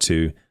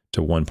 3.2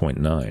 to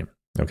 1.9.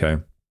 Okay.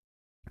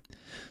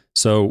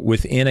 So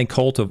within a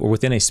cultivar or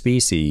within a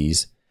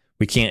species,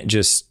 we can't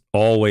just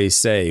always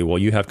say, well,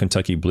 you have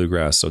Kentucky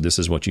bluegrass, so this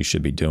is what you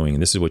should be doing,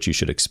 and this is what you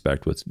should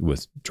expect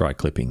with dry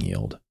clipping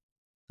yield.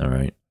 All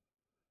right.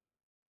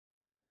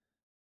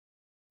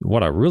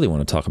 What I really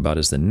want to talk about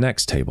is the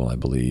next table, I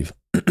believe,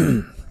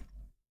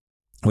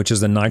 which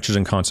is the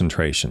nitrogen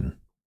concentration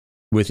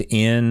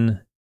within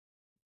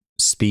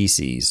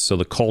species. So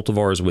the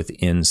cultivars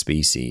within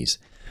species.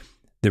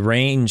 The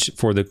range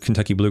for the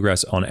Kentucky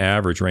bluegrass on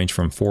average range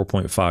from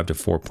 4.5 to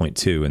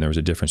 4.2, and there was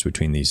a difference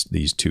between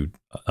these two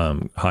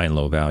high and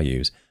low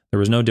values. There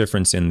was no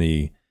difference in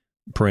the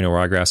perennial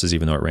ryegrasses,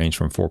 even though it ranged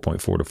from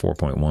 4.4 to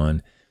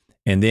 4.1.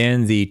 And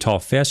then the tall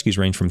fescues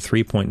range from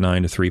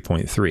 3.9 to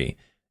 3.3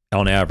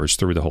 on average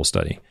through the whole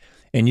study.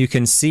 And you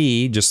can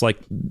see, just like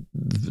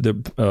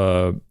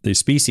the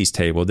species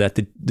table, that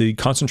the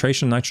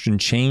concentration of nitrogen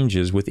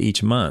changes with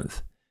each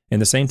month.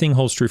 And the same thing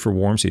holds true for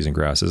warm season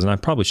grasses. And I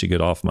probably should get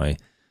off my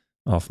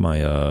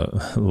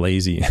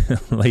lazy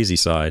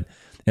side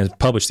and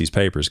publish these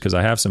papers, because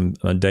I have some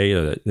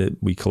data that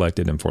we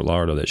collected in Fort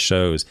Lauderdale that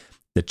shows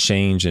the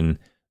change in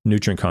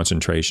nutrient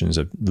concentrations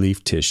of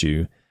leaf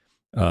tissue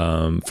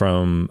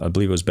from, I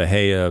believe it was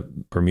Bahia,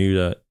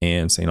 Bermuda,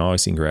 and St.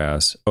 Augustine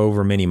grass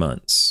over many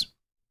months.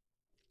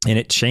 And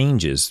it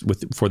changes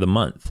for the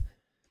month.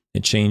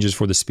 It changes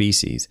for the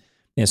species.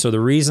 And so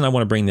the reason I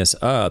want to bring this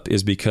up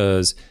is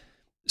because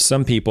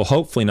some people,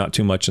 hopefully not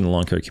too much in the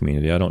lawn care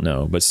community, I don't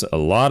know, but a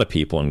lot of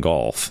people in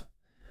golf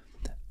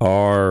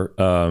are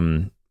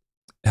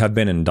have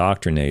been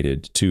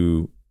indoctrinated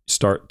to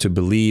start to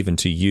believe and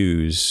to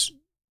use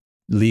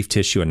leaf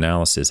tissue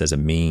analysis as a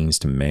means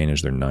to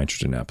manage their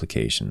nitrogen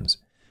applications.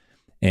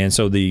 And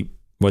so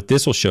what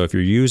this will show, if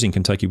you're using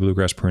Kentucky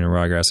bluegrass, perennial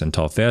ryegrass, and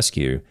tall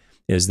fescue,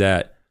 is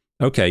that,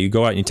 okay, you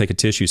go out and you take a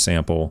tissue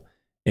sample,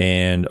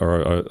 and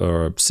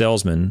or a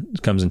salesman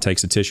comes and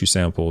takes a tissue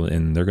sample,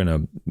 and they're going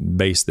to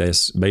base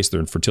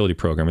their fertility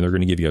program, and they're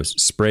going to give you a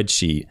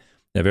spreadsheet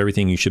of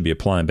everything you should be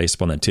applying based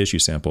upon that tissue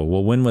sample.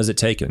 Well, when was it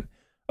taken?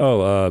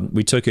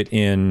 We took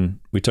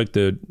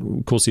the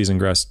cool season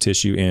grass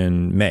tissue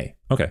in May.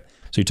 Okay,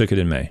 so you took it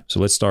in May.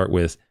 So let's start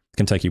with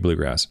Kentucky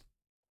bluegrass.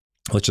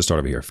 Let's just start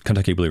over here.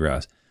 Kentucky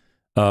bluegrass.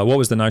 What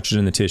was the nitrogen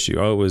in the tissue?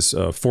 Oh, it was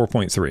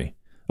 4.3.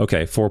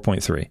 Okay,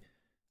 4.3.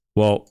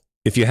 Well,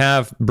 if you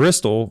have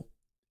Bristol,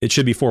 it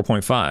should be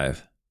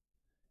 4.5.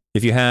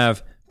 If you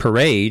have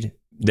Parade,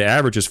 the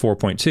average is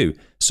 4.2.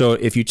 So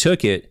if you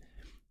took it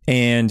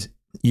and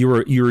you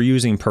were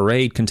using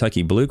Parade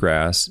Kentucky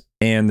bluegrass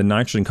and the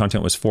nitrogen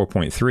content was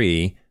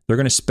 4.3, they're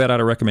going to spit out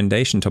a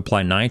recommendation to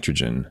apply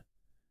nitrogen,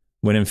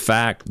 when in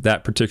fact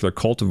that particular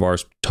cultivar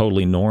is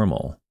totally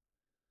normal.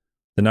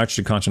 The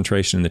nitrogen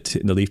concentration in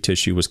the leaf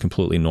tissue was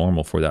completely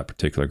normal for that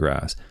particular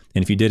grass.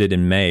 And if you did it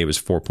in May, it was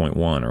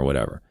 4.1 or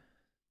whatever.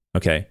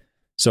 Okay,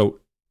 so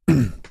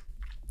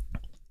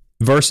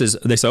versus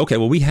they say, okay,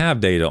 well, we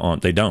have data on,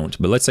 they don't,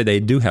 but let's say they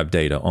do have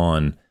data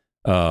on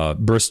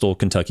Bristol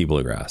Kentucky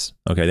bluegrass.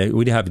 Okay,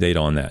 we have data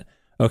on that.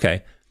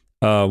 Okay,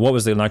 what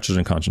was the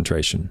nitrogen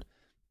concentration?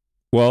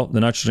 Well,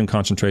 the nitrogen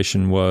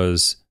concentration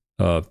was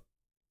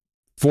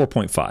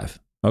 4.5.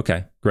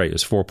 Okay, great, it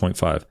was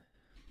 4.5.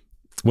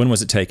 When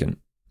was it taken?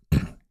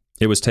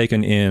 It was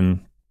taken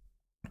in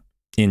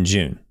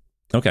June.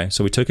 Okay,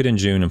 so we took it in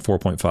June and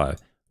 4.5.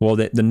 Well,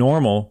 the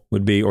normal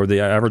would be, or the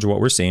average of what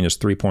we're seeing is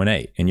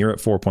 3.8, and you're at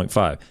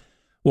 4.5.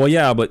 Well,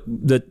 yeah, but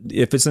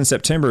if it's in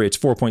September, it's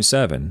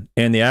 4.7,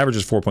 and the average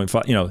is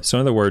 4.5. You know, so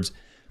in other words,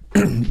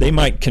 they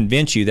might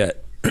convince you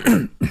that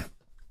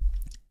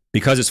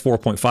because it's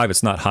 4.5,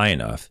 it's not high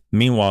enough.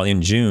 Meanwhile,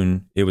 in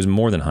June, it was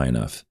more than high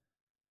enough.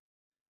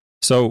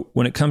 So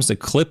when it comes to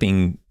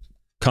clipping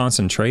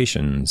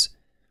concentrations,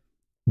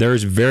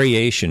 there's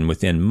variation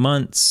within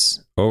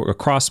months or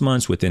across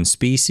months, within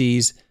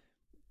species.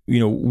 You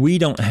know, we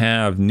don't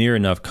have near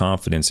enough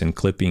confidence in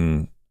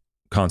clipping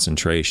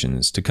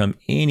concentrations to come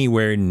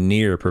anywhere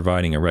near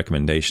providing a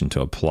recommendation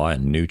to apply a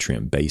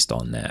nutrient based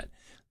on that.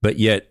 But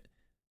yet,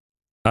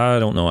 I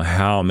don't know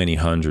how many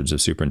hundreds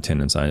of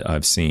superintendents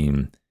I've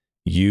seen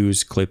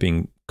use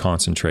clipping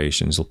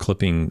concentrations,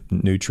 clipping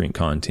nutrient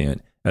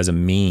content as a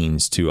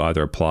means to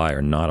either apply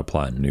or not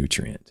apply a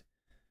nutrient.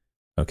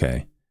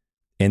 Okay.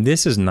 And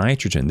this is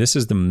nitrogen. This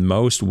is the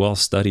most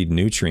well-studied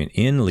nutrient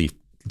in leaf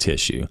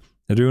tissue.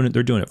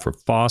 They're doing it for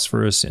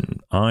phosphorus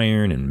and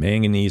iron and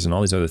manganese and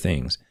all these other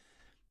things.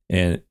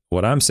 And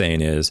what I'm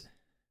saying is,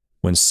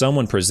 when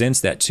someone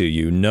presents that to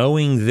you,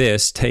 knowing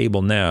this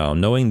table now,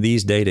 knowing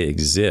these data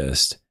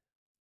exist,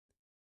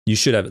 you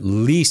should have at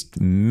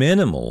least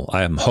minimal,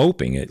 I am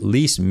hoping at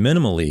least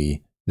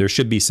minimally, there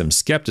should be some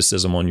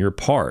skepticism on your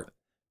part,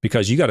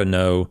 because you got to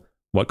know,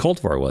 what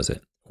cultivar was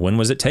it? When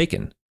was it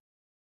taken?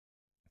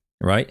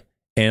 Right?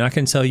 And I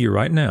can tell you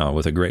right now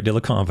with a great deal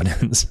of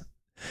confidence,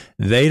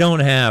 they don't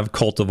have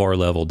cultivar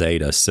level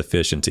data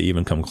sufficient to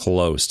even come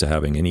close to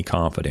having any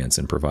confidence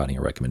in providing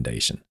a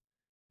recommendation.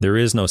 There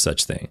is no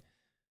such thing.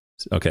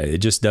 Okay, it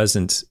just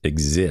doesn't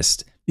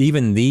exist.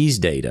 Even these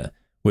data,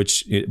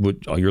 which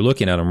you're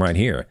looking at them right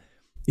here,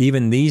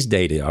 even these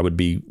data, I would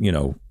be,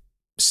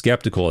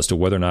 skeptical as to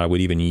whether or not I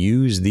would even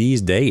use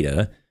these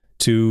data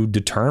to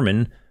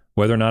determine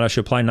whether or not I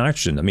should apply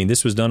nitrogen. I mean,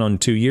 this was done on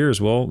 2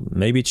 years. Well,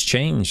 maybe it's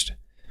changed.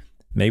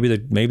 Maybe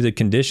the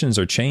conditions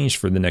are changed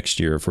for the next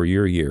year, for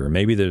your year.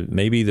 Maybe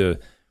the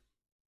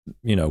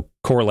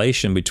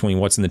correlation between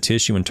what's in the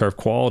tissue and turf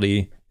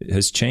quality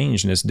has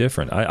changed and it's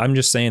different. I'm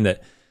just saying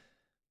that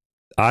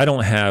I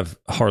don't have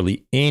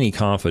hardly any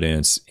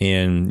confidence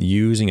in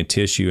using a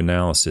tissue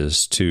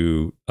analysis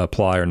to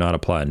apply or not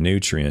apply a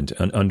nutrient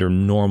under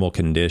normal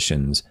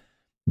conditions,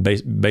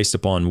 based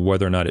upon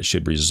whether or not it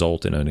should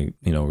result in an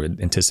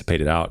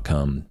anticipated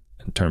outcome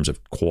in terms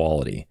of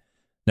quality.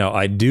 Now,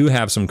 I do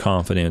have some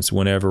confidence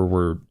whenever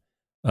we're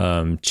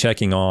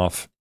checking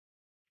off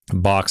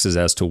boxes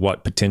as to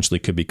what potentially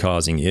could be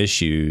causing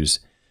issues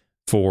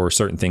for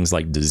certain things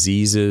like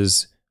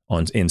diseases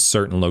in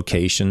certain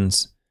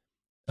locations.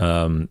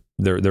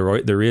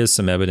 There is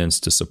some evidence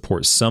to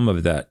support some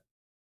of that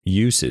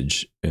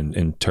usage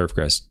in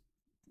turfgrass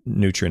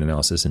nutrient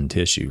analysis in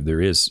tissue. There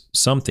is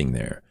something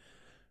there.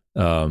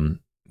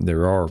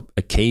 There are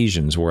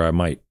occasions where I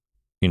might,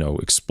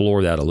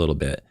 explore that a little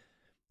bit,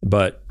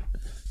 but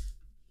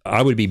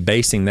I would be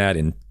basing that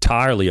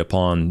entirely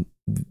upon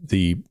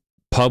the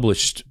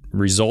published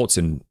results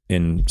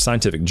in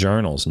scientific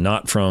journals,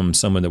 not from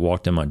someone that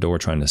walked in my door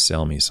trying to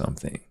sell me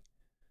something.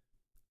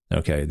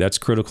 Okay, that's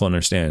critical to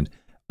understand.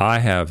 I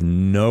have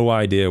no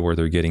idea where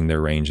they're getting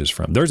their ranges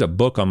from. There's a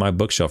book on my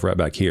bookshelf right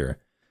back here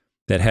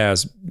that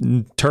has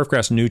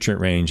turfgrass nutrient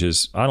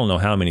ranges. I don't know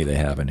how many they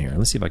have in here.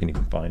 Let's see if I can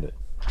even find it.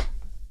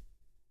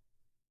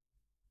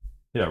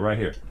 Yeah, right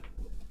here.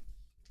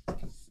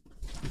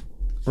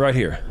 Right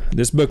here.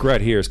 This book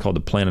right here is called the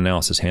Plant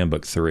Analysis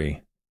Handbook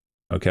 3.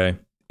 Okay?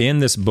 In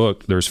this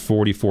book, there's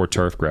 44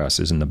 turf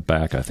grasses in the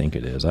back, I think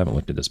it is. I haven't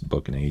looked at this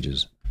book in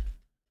ages.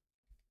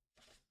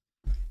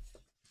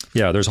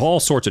 Yeah, there's all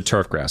sorts of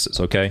turf grasses,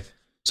 okay?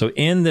 So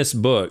in this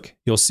book,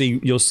 you'll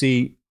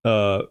see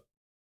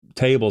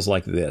tables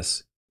like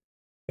this.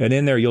 And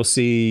in there, you'll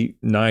see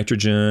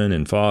nitrogen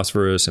and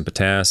phosphorus and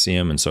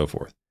potassium and so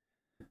forth.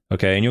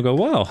 Okay, and you'll go,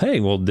 well,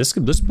 hey, well, this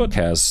book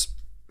has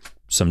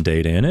some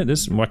data in it.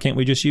 Why can't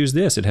we just use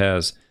this? It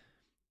has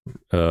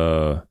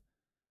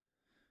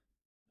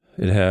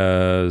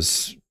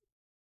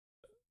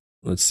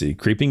let's see,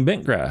 creeping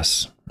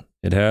bentgrass.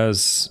 It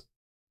has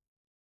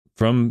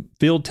from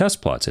field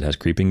test plots. It has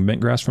creeping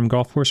bentgrass from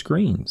golf course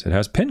greens. It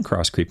has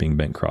pencross creeping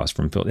bentgrass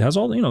from field. It has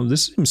all,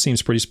 this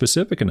seems pretty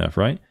specific enough,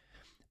 right?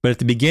 But at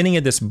the beginning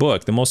of this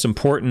book, the most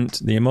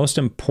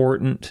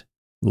important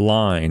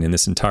line in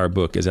this entire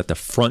book is at the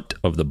front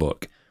of the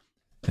book.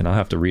 And I'll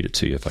have to read it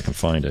to you if I can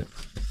find it.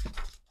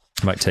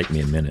 It might take me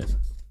a minute.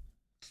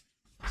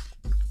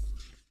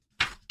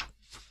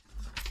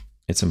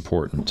 It's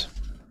important.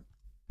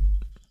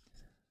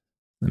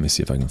 Let me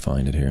see if I can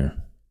find it here.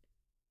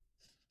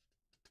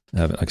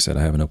 Like I said,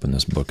 I haven't opened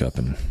this book up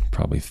in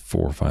probably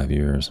 4 or 5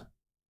 years.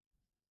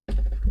 Let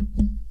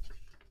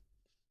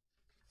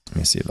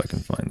me see if I can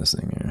find this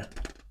thing here.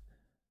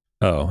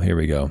 Oh, here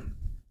we go.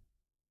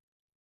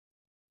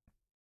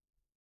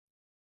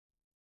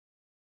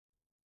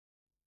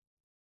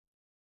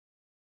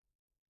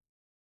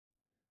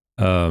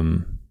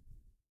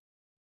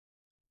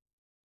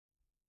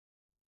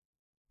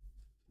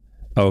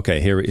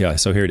 Okay,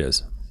 so here it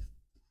is.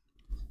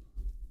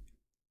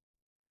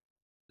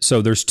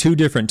 So there's two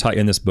different types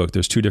in this book.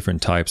 There's two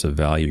different types of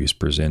values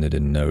presented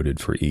and noted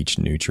for each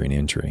nutrient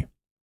entry.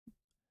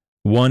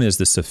 One is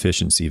the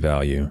sufficiency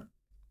value.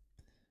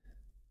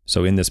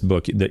 So in this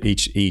book,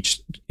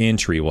 each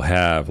entry will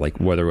have like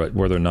whether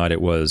or not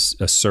it was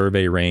a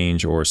survey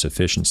range or a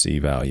sufficiency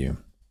value.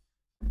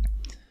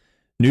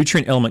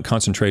 Nutrient element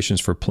concentrations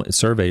for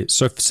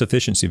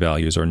sufficiency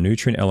values are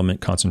nutrient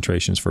element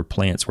concentrations for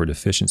plants where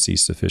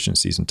deficiencies,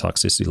 sufficiencies, and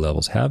toxicity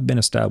levels have been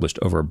established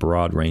over a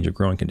broad range of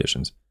growing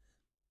conditions.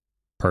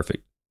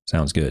 Perfect.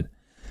 Sounds good.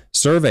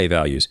 Survey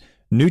values.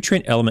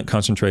 Nutrient element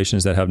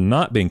concentrations that have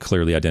not been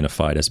clearly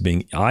identified as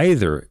being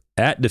either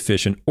at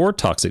deficient or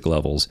toxic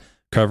levels,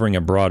 covering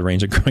a broad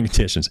range of growing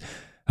conditions.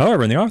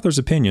 However, in the author's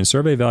opinion,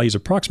 survey values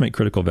approximate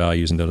critical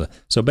values.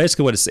 So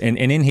basically what it's, and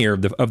in here,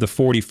 of the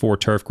 44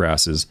 turf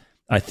grasses,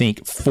 I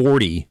think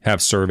 40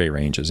 have survey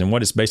ranges. And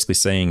what it's basically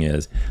saying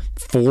is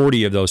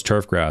 40 of those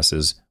turf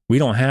grasses, we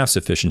don't have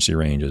sufficiency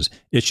ranges.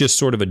 It's just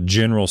sort of a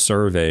general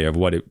survey of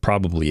what it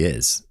probably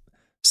is.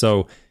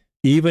 So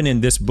even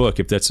in this book,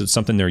 if that's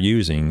something they're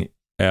using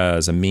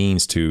as a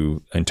means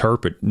to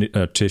interpret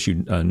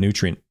tissue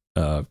nutrient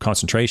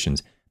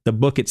concentrations, the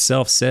book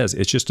itself says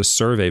it's just a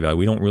survey value.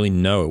 We don't really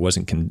know. It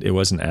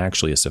wasn't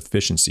actually a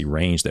sufficiency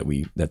range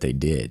that they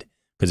did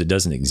because it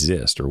doesn't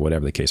exist or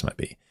whatever the case might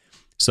be.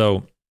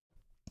 So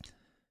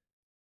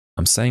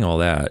I'm saying all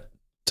that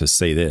to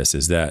say this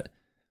is that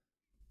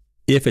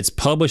if it's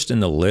published in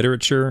the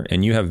literature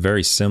and you have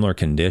very similar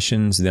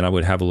conditions, then I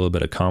would have a little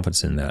bit of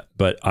confidence in that.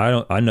 But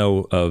I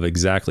know of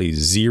exactly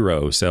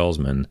 0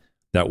 salesmen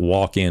that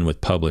walk in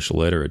with published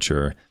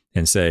literature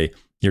and say,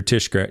 your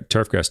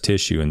turfgrass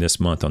tissue in this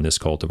month on this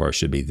cultivar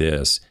should be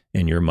this,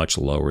 and you're much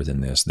lower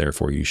than this.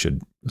 Therefore, you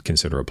should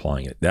consider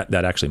applying it.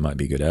 That actually might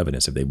be good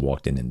evidence if they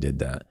walked in and did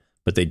that,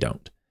 but they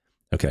don't.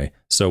 Okay,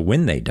 so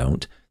when they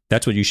don't,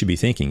 that's what you should be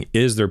thinking.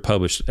 Is there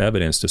published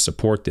evidence to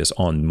support this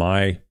on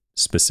my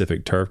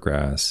specific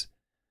turfgrass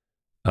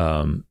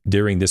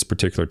during this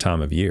particular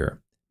time of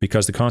year?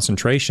 Because the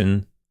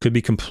concentration could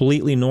be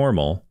completely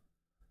normal,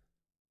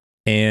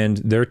 and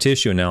their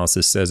tissue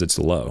analysis says it's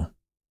low.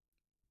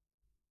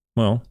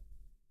 Well,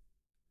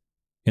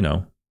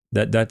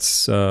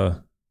 that's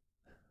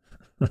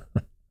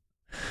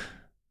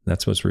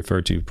that's what's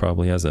referred to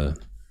probably as a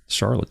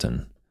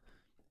charlatan.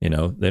 They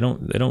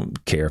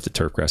don't care if the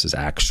turfgrass is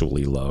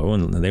actually low,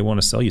 and they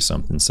want to sell you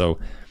something. So,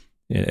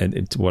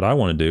 what I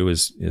want to do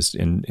is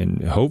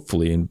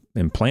hopefully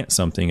implant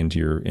something into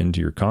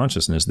your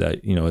consciousness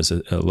that is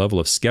a level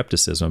of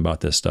skepticism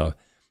about this stuff.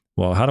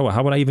 Well,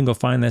 how would I even go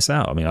find this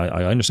out? I mean,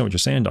 I understand what you're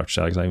saying,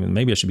 Dr. Shaddix.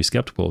 Maybe I should be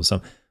skeptical of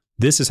some.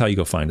 This is how you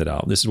go find it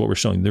out. This is what we're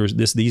showing.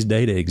 These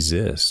data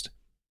exist.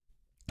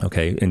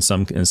 Okay, in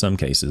some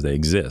cases they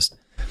exist.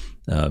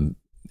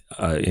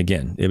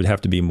 Again, it would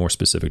have to be more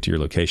specific to your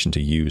location to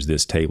use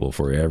this table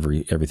for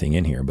everything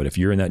in here. But if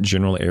you're in that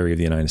general area of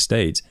the United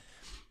States,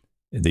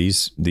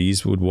 these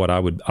would I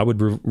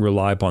would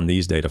rely upon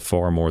these data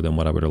far more than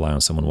what I would rely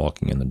on someone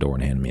walking in the door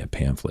and handing me a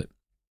pamphlet.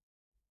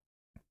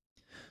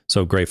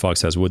 So Gray Fox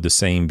says, would the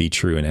same be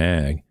true in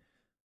ag?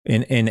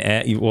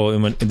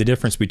 The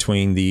difference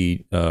between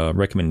the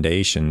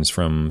recommendations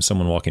from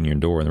someone walking in your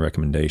door and the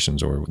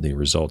recommendations or the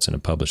results in a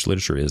published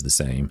literature is the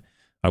same.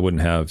 I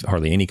wouldn't have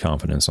hardly any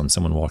confidence on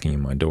someone walking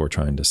in my door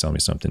trying to sell me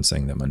something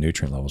saying that my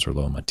nutrient levels are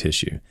low in my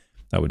tissue.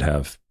 I would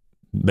have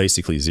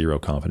basically 0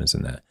 confidence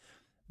in that.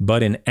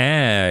 But in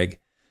ag,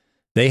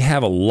 they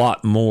have a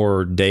lot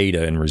more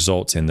data and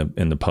results in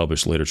the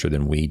published literature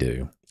than we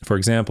do. For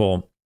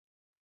example,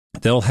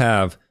 they'll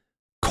have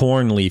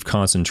corn leaf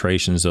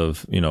concentrations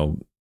of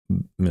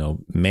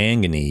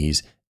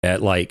manganese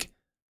at like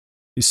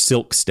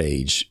silk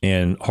stage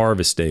and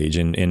harvest stage,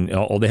 and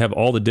they have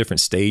all the different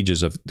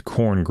stages of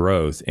corn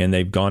growth, and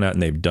they've gone out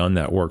and they've done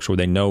that work, so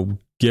they know,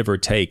 give or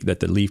take, that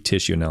the leaf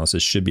tissue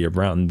analysis should be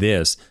around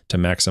this to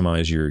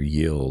maximize your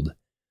yield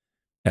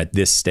at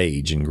this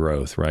stage in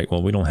growth, right?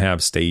 Well, we don't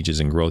have stages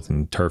in growth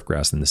in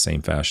turfgrass in the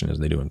same fashion as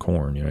they do in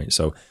corn, right?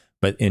 So,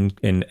 but in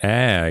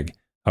ag,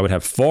 I would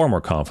have far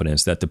more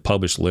confidence that the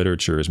published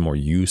literature is more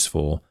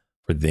useful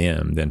for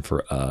them than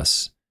for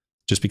us,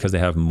 just because they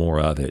have more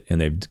of it and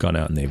they've gone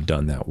out and they've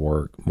done that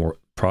work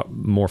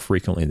more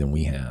frequently than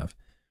we have.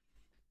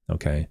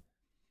 Okay.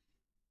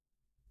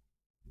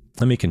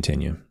 Let me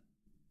continue.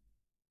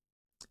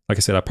 Like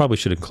I said, I probably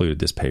should have included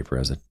this paper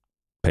as a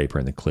paper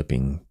in the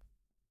clipping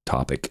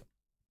topic.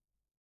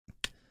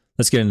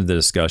 Let's get into the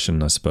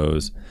discussion, I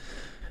suppose.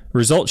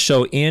 Results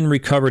show N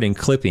recovered in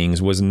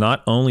clippings was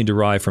not only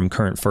derived from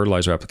current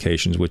fertilizer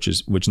applications, which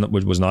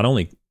was not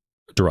only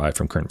derived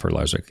from current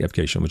fertilizer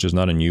application, which is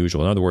not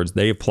unusual. In other words,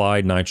 they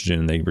applied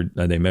nitrogen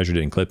and they measured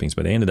it in clippings,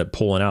 but they ended up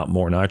pulling out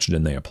more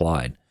nitrogen than they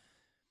applied.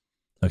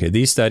 Okay,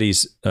 these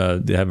studies,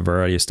 they have a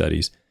variety of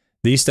studies.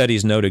 These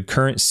studies noted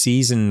current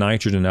season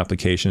nitrogen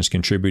applications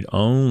contribute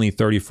only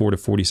 34 to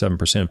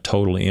 47% of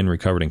total N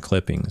recovered in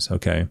clippings.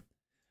 Okay.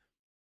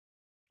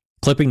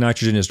 Clipping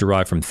nitrogen is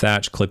derived from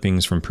thatch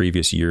clippings from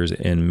previous years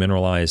and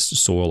mineralized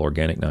soil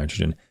organic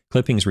nitrogen.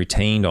 Clippings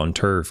retained on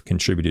turf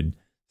contributed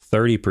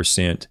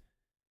 30%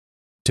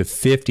 to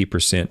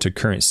 50% to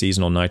current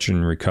seasonal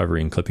nitrogen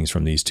recovery in clippings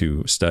from these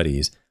two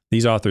studies.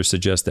 These authors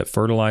suggest that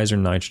fertilizer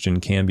nitrogen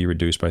can be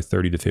reduced by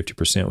 30 to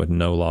 50% with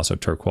no loss of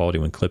turf quality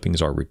when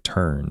clippings are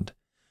returned.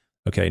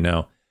 Okay,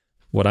 now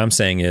what I'm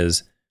saying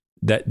is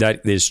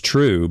that is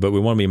true, but we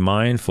want to be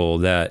mindful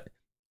that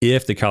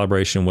if the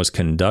calibration was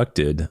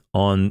conducted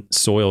on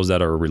soils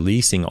that are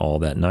releasing all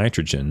that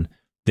nitrogen,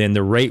 then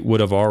the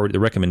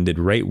recommended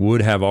rate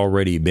would have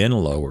already been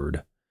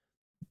lowered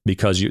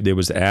because there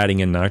was adding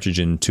in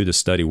nitrogen to the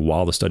study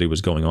while the study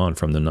was going on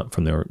from the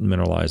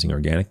mineralizing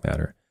organic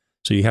matter.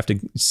 So you have to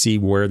see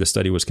where the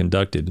study was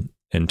conducted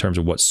in terms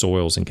of what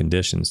soils and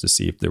conditions to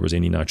see if there was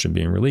any nitrogen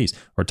being released,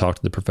 or talk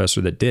to the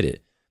professor that did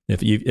it.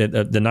 If you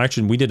the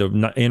nitrogen, we did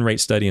an in-rate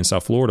study in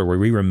South Florida where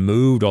we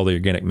removed all the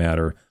organic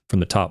matter from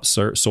the top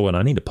soil, and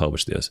I need to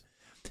publish this.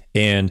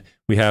 And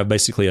we have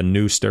basically a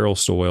new sterile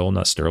soil,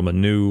 not sterile, but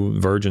new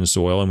virgin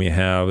soil, and we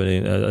have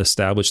an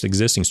established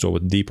existing soil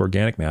with deep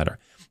organic matter.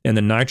 And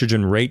the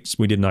nitrogen rates,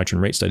 we did nitrogen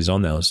rate studies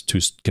on those two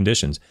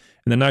conditions.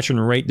 And the nitrogen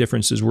rate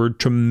differences were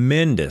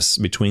tremendous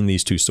between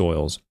these two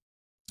soils.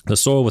 The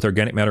soil with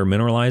organic matter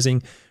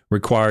mineralizing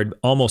required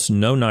almost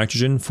no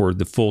nitrogen for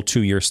the full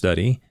 2-year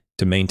study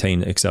to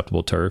maintain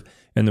acceptable turf.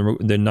 And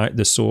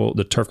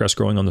the turf grass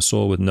growing on the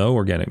soil with no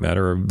organic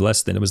matter, or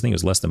less than, I think it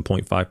was less than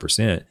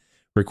 0.5%,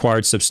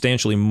 required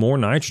substantially more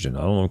nitrogen.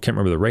 I can't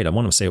remember the rate. I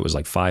want to say it was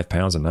like 5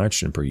 pounds of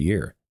nitrogen per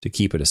year to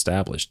keep it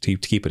established, to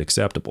keep it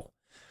acceptable.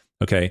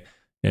 Okay.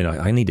 And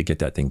I need to get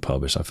that thing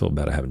published. I feel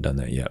bad I haven't done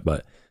that yet.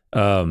 But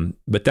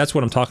that's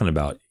what I'm talking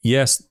about.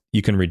 Yes,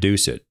 you can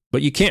reduce it,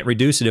 but you can't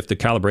reduce it if the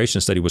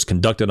calibration study was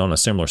conducted on a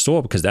similar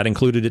soil, because that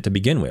included it to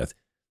begin with.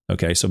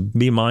 Okay, so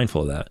be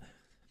mindful of that.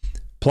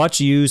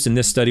 Plots used in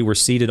this study were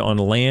seeded on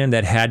land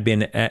that had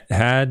been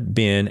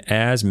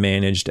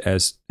managed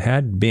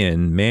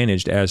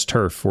as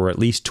turf for at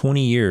least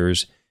 20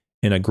 years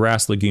in a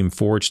grass legume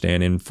forage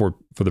stand, and for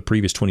the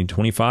previous 20 to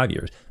 25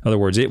 years. In other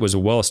words, it was a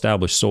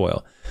well-established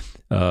soil.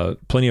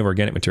 Plenty of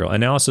organic material.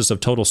 Analysis of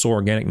total soil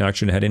organic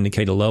nitrogen had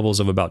indicated levels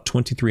of about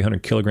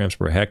 2,300 kilograms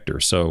per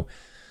hectare. So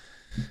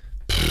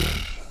I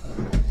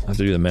have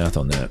to do the math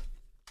on that.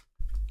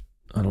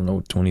 I don't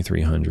know,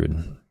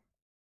 2,300.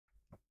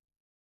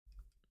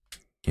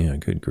 Yeah,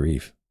 good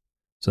grief.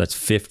 So that's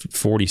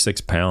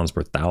 46 pounds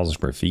per 1,000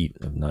 square feet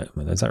of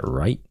nitrogen. Is that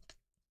right?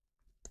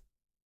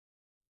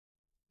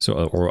 So,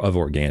 or of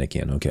organic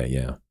in. Okay,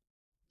 yeah.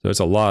 So it's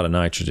a lot of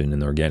nitrogen in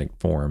the organic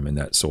form in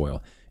that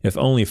soil. If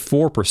only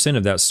 4%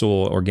 of that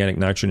soil organic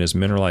nitrogen is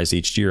mineralized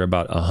each year,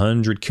 about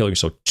 100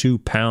 kilograms, so 2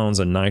 pounds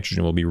of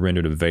nitrogen will be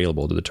rendered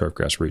available to the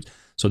turfgrass roots.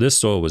 So this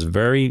soil was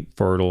very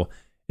fertile.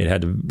 It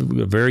had a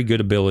very good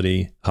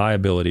ability, high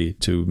ability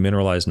to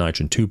mineralize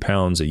nitrogen. 2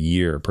 pounds a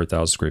year per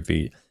 1,000 square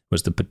feet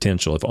was the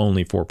potential if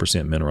only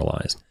 4%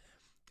 mineralized.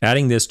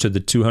 Adding this to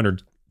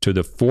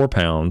the 4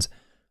 pounds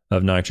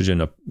of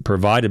nitrogen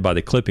provided by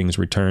the clippings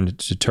returned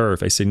to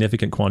turf, a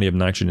significant quantity of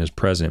nitrogen is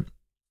present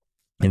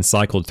and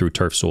cycled through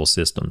turf soil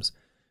systems.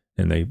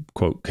 And they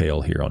quote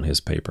Kale here on his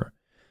paper.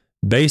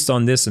 Based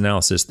on this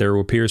analysis, there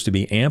appears to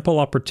be ample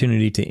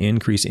opportunity to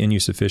increase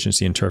in-use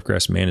efficiency in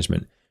turfgrass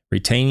management.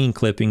 Retaining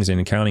clippings and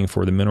accounting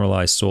for the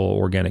mineralized soil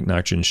organic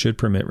nitrogen should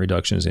permit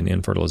reductions in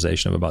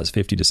in-fertilization of about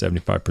 50 to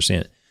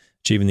 75%.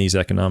 Achieving these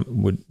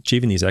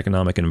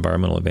economic and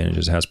environmental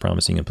advantages has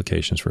promising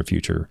implications for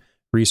future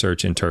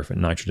research in turf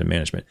and nitrogen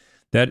management.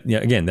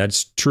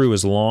 That's true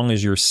as long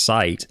as your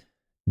site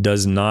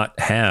does not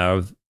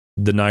have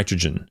the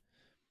nitrogen.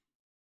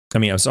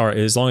 As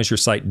long as your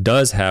site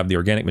does have the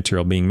organic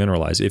material being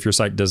mineralized. If your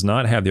site does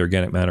not have the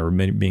organic matter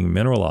being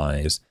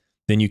mineralized,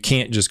 then you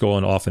can't just go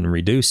on off and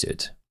reduce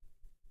it.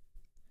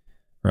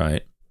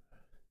 Right?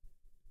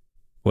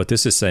 What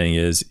this is saying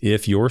is,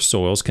 if your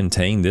soils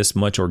contain this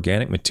much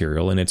organic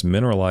material and it's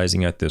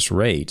mineralizing at this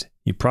rate,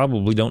 you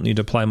probably don't need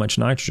to apply much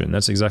nitrogen.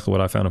 That's exactly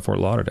what I found in Fort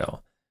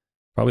Lauderdale.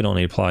 Probably don't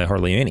need to apply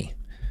hardly any.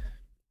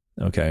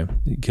 Okay?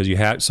 Because you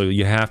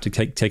have to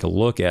take a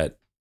look at,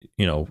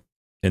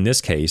 in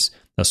this case,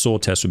 a soil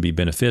test would be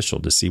beneficial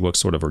to see what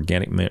sort of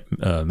organic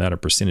matter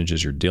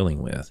percentages you're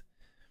dealing with.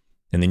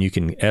 And then you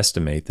can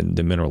estimate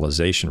the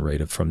mineralization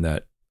rate from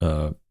that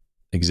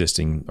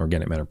existing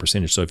organic matter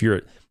percentage. So if you're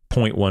at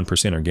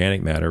 0.1%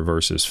 organic matter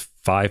versus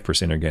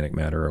 5% organic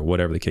matter, or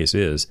whatever the case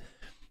is,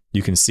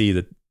 you can see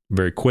that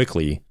very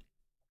quickly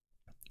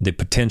the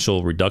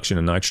potential reduction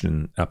in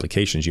nitrogen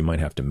applications you might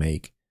have to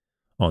make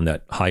on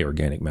that high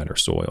organic matter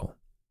soil.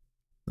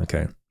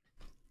 Okay.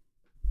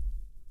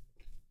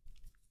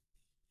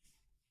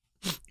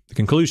 The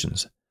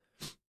conclusions.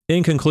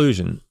 In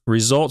conclusion,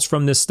 results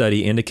from this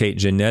study indicate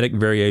genetic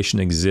variation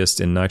exists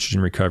in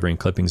nitrogen recovery and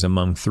clippings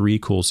among 3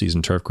 cool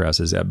season turf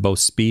grasses at both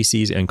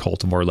species and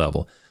cultivar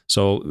level.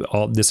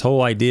 So this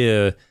whole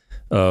idea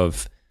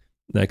of,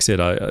 like I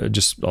said,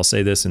 I'll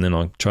say this and then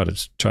I'll try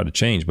to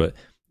change, but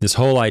this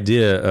whole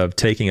idea of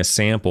taking a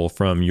sample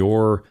from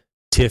your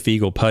Tiff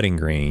Eagle putting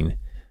green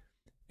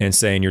and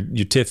saying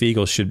your Tiff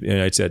Eagle should,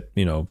 it's at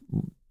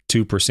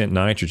 2%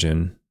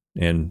 nitrogen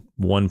and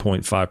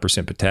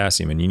 1.5%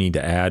 potassium, and you need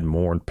to add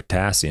more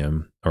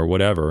potassium or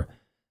whatever,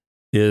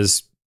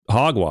 is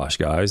hogwash,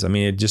 guys. I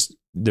mean,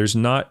 there's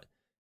not,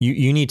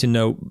 you need to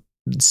know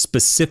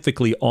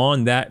specifically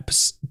on that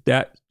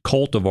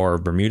cultivar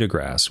of Bermuda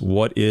grass,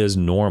 what is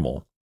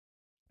normal.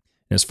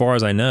 And as far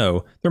as I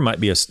know, there might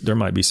be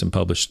some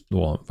published,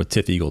 well, with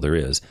Tiff Eagle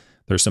there's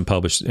some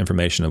published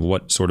information of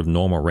what sort of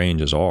normal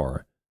ranges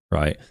are,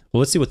 right? Well,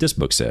 let's see what this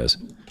book says.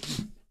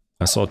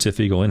 I saw Tiff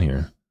Eagle in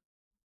here.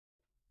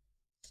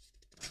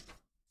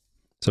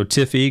 So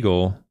Tiff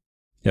Eagle,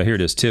 yeah, here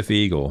it is, Tiff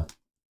Eagle.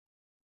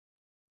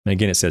 And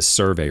again, it says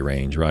survey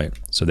range, right?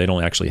 So they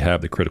don't actually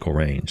have the critical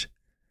range.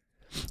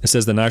 It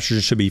says the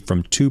nitrogen should be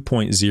from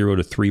 2.0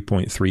 to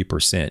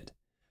 3.3%.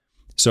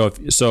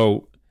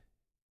 So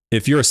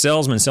if you're a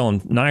salesman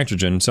selling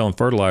nitrogen, selling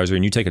fertilizer,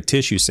 and you take a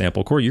tissue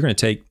sample, Corey, you're going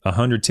to take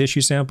 100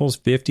 tissue samples,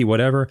 50,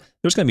 whatever.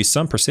 There's going to be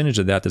some percentage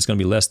of that that's going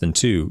to be less than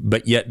 2,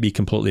 but yet be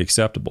completely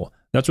acceptable.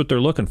 That's what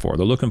they're looking for.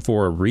 They're looking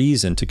for a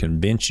reason to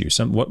convince you.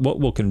 What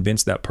will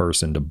convince that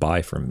person to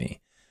buy from me?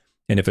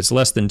 And if it's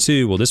less than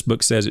 2, well, this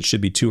book says it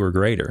should be 2 or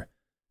greater.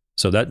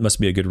 So that must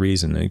be a good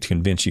reason to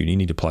convince you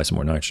need to apply some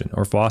more nitrogen.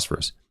 Or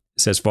phosphorus.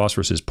 It says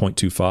phosphorus is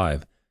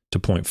 0.25 to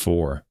 0.4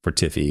 for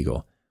Tiff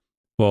Eagle.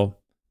 Well,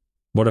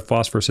 what if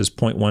phosphorus is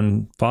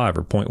 0.15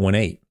 or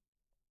 0.18?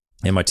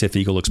 And my Tiff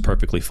Eagle looks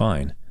perfectly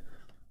fine.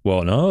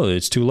 Well, no,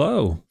 it's too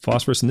low.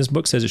 Phosphorus in this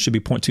book says it should be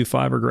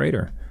 0.25 or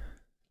greater.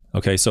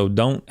 Okay, so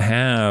don't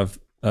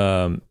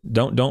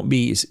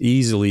be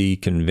easily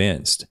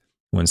convinced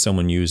when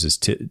someone uses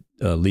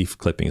leaf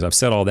clippings. I've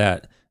said all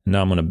that, and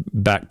now I'm going to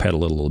backpedal a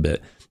little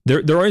bit.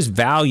 There is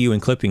value in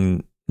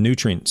clipping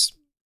nutrients,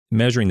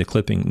 measuring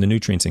the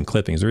nutrients in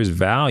clippings. There is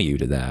value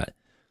to that.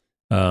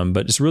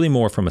 But it's really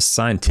more from a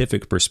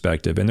scientific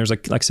perspective. And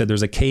like I said,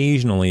 there's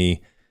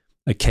occasionally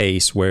a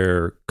case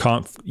where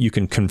you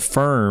can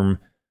confirm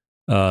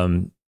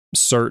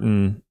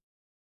certain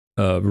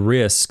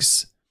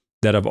risks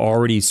that have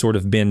already sort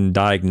of been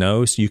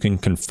diagnosed. You can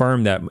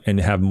confirm that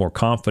and have more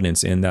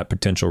confidence in that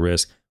potential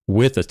risk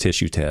with a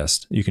tissue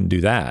test. You can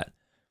do that,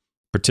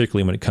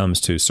 particularly when it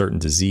comes to certain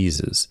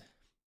diseases.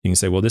 You can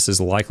say, well, this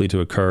is likely to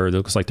occur. It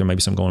looks like there may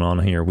be something going on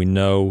here. We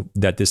know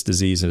that this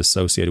disease is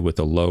associated with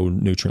a low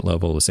nutrient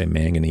level, let's say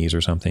manganese or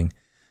something.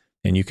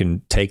 And you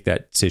can take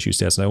that tissue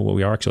test and say, well,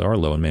 we actually are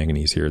low in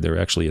manganese here. There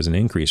actually is an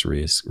increased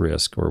risk,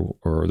 or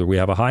we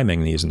have a high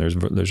manganese and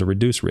there's a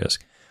reduced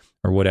risk,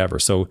 or whatever.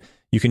 So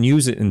you can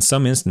use it in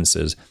some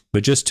instances,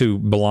 but just to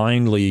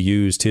blindly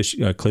use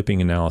tissue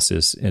clipping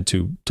analysis and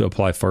to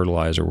apply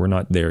fertilizer, we're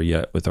not there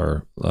yet with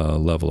our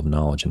level of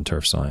knowledge in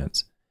turf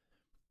science.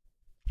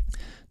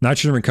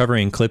 Nitrogen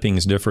recovery in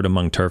clippings differed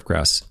among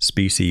turfgrass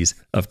species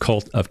of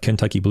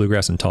Kentucky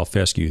bluegrass and tall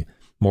fescue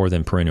more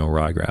than perennial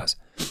ryegrass.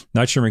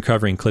 Nitrogen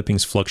recovery in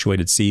clippings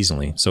fluctuated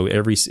seasonally. So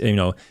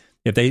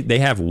if they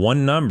have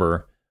one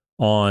number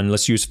on,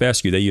 let's use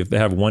fescue, they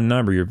have one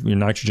number, your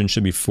nitrogen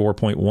should be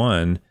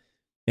 4.1.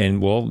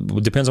 And well,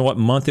 it depends on what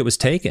month it was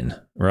taken,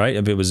 right?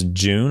 If it was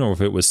June or if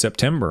it was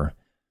September.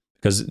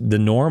 Because the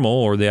normal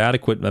or the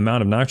adequate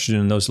amount of nitrogen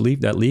in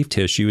that leaf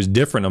tissue is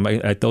different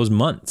at those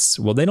months.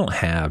 Well, they don't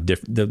have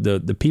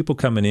the people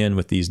coming in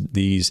with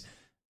these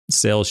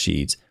sales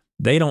sheets.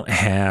 They don't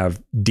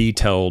have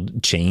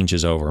detailed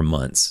changes over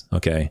months.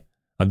 Okay,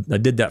 I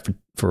did that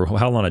for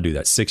how long? I do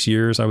that 6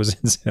 years. I was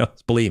in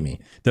sales. Believe me,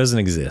 it doesn't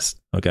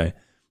exist. Okay,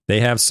 they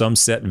have some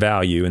set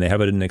value and they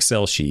have it in an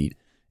Excel sheet,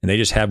 and they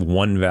just have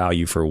one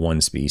value for one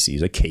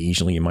species.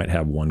 Occasionally, you might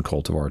have one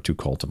cultivar or 2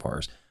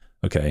 cultivars.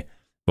 Okay.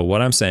 But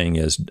what I'm saying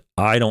is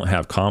I don't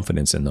have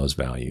confidence in those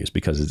values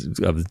because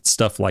of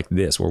stuff like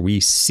this, where we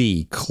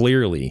see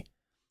clearly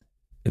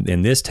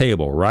in this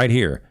table right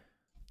here,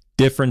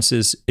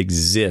 differences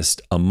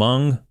exist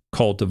among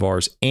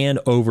cultivars and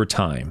over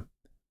time.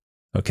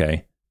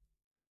 Okay.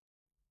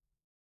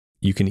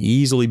 You can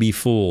easily be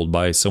fooled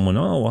by someone,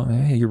 oh, well,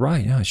 hey, you're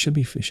right. Yeah, it should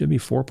be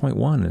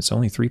 4.1. It's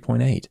only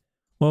 3.8.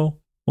 Well,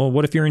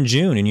 what if you're in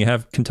June and you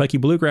have Kentucky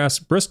bluegrass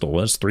Bristol?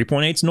 Well, it's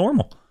 3.8 is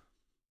normal.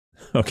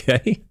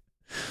 Okay.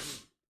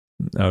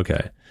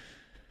 Okay.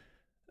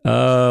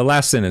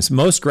 Last sentence.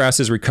 Most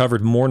grasses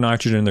recovered more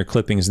nitrogen in their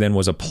clippings than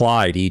was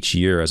applied each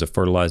year as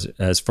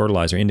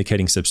fertilizer,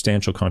 indicating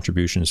substantial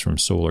contributions from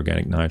soil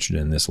organic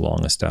nitrogen in this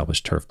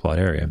long-established turf plot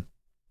area.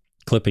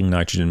 Clipping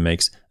nitrogen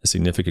makes a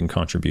significant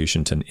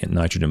contribution to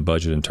nitrogen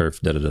budget in turf.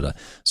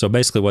 So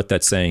basically, what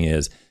that's saying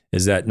is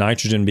that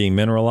nitrogen being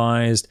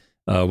mineralized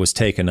was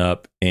taken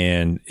up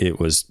and it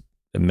was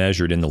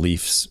measured in the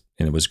leaves.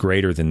 And it was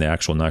greater than the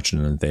actual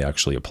nitrogen that they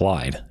actually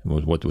applied,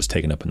 what was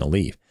taken up in the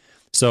leaf.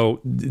 So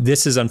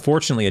this is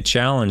unfortunately a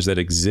challenge that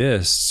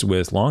exists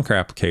with lawn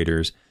care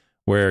applicators,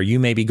 where you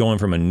may be going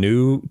from a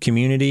new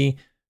community,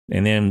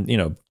 and then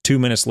 2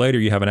 minutes later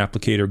you have an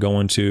applicator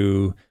going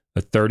to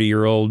a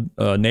 30-year-old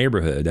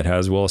neighborhood that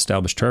has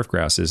well-established turf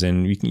grasses,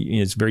 and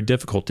it's very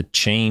difficult to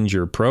change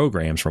your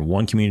programs from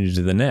one community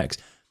to the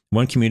next.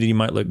 One community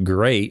might look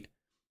great,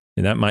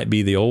 and that might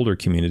be the older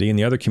community, and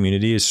the other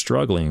community is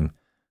struggling.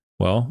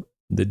 Well,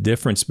 the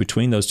difference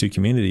between those two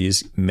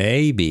communities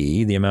may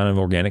be the amount of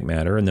organic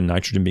matter and the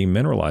nitrogen being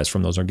mineralized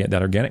from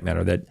that organic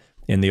matter that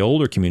in the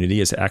older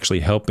community is actually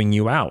helping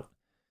you out.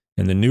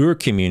 In the newer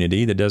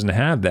community that doesn't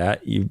have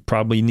that, you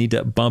probably need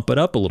to bump it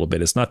up a little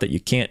bit. It's not that you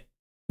can't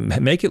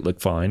make it look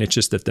fine. It's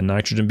just that the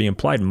nitrogen being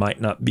applied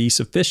might not be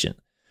sufficient.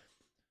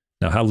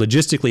 Now, how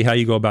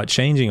you go about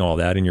changing all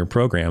that in your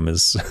program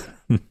is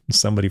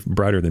somebody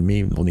brighter than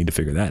me will need to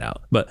figure that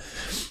out. But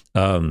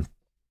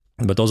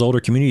those older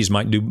communities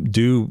might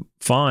do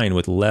fine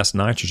with less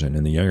nitrogen.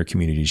 In the younger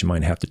communities, you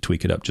might have to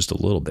tweak it up just a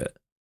little bit.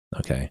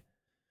 Okay.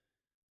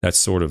 That's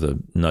sort of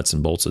the nuts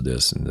and bolts of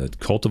this. And the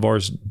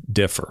cultivars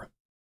differ.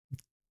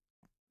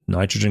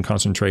 Nitrogen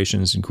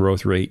concentrations and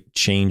growth rate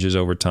changes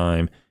over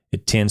time.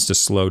 It tends to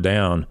slow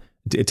down.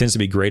 It tends to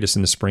be greatest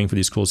in the spring for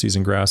these cool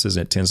season grasses,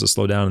 and it tends to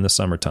slow down in the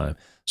summertime.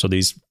 So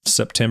these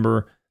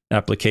September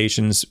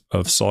applications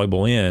of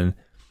soluble N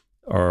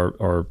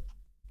are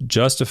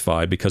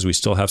justified because we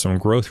still have some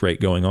growth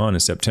rate going on in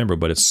September,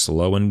 but it's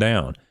slowing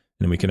down.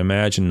 And we can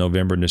imagine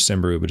November and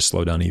December, it would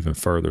slow down even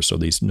further. So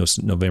these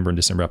November and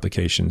December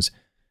applications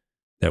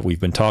that we've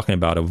been talking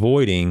about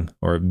avoiding,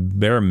 or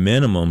bare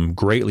minimum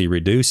greatly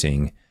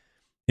reducing,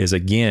 is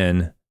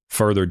again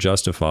further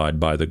justified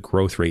by the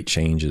growth rate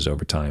changes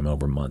over time,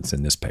 over months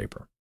in this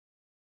paper.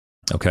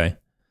 Okay.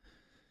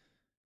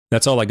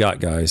 That's all I got,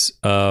 guys.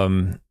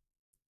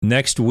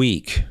 Next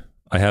week,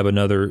 I have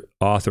another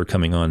author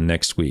coming on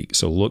next week.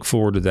 So look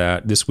forward to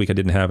that. This week I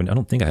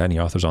don't think I had any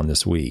authors on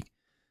this week.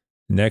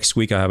 Next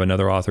week I have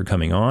another author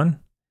coming on,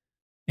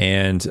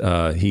 and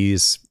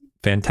he's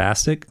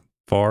fantastic.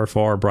 Far,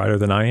 far brighter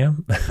than I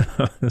am.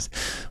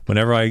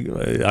 Whenever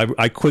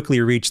I quickly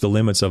reach the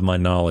limits of my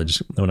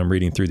knowledge when I'm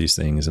reading through these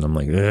things, and I'm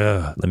like,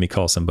 let me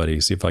call somebody,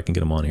 see if I can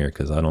get him on here,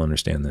 because I don't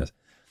understand this.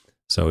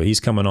 So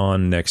he's coming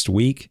on next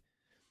week.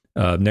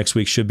 Next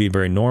week should be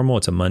very normal.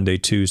 It's a Monday,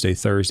 Tuesday,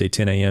 Thursday,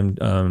 10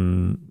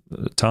 a.m.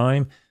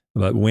 Time.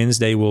 But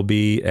Wednesday will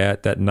be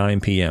at that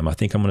 9 p.m. I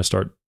think I'm going to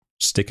start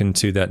sticking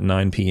to that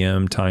 9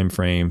 p.m. time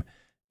frame.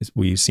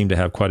 We seem to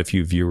have quite a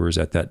few viewers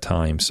at that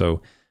time.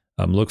 So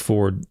look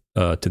forward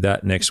to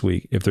that next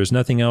week. If there's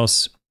nothing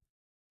else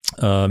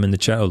in the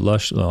chat,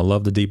 Lush, I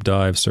love the deep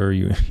dive, sir.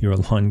 You're a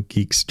lawn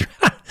geek stream.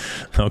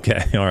 Okay,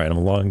 all right. I'm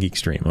a lawn geek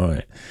stream. All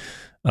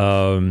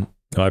right.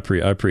 I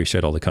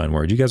appreciate all the kind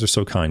words. You guys are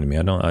so kind to me.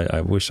 I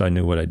wish I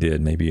knew what I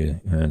did, maybe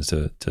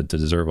to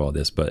deserve all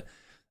this. But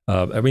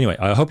anyway,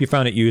 I hope you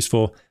found it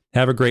useful.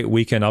 Have a great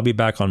weekend. I'll be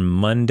back on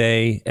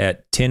Monday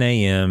at 10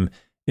 a.m.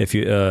 If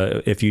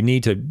you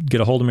need to get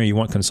a hold of me or you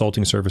want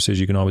consulting services,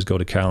 you can always go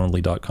to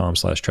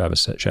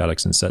calendly.com/Travis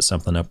Shaddix and set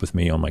something up with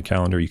me on my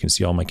calendar. You can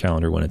see all my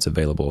calendar when it's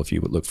available if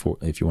you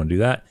want to do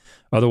that.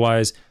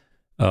 Otherwise,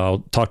 I'll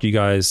talk to you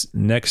guys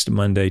next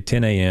Monday,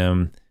 10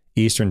 a.m.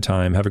 Eastern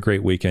time. Have a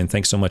great weekend.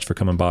 Thanks so much for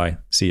coming by.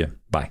 See you.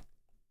 Bye.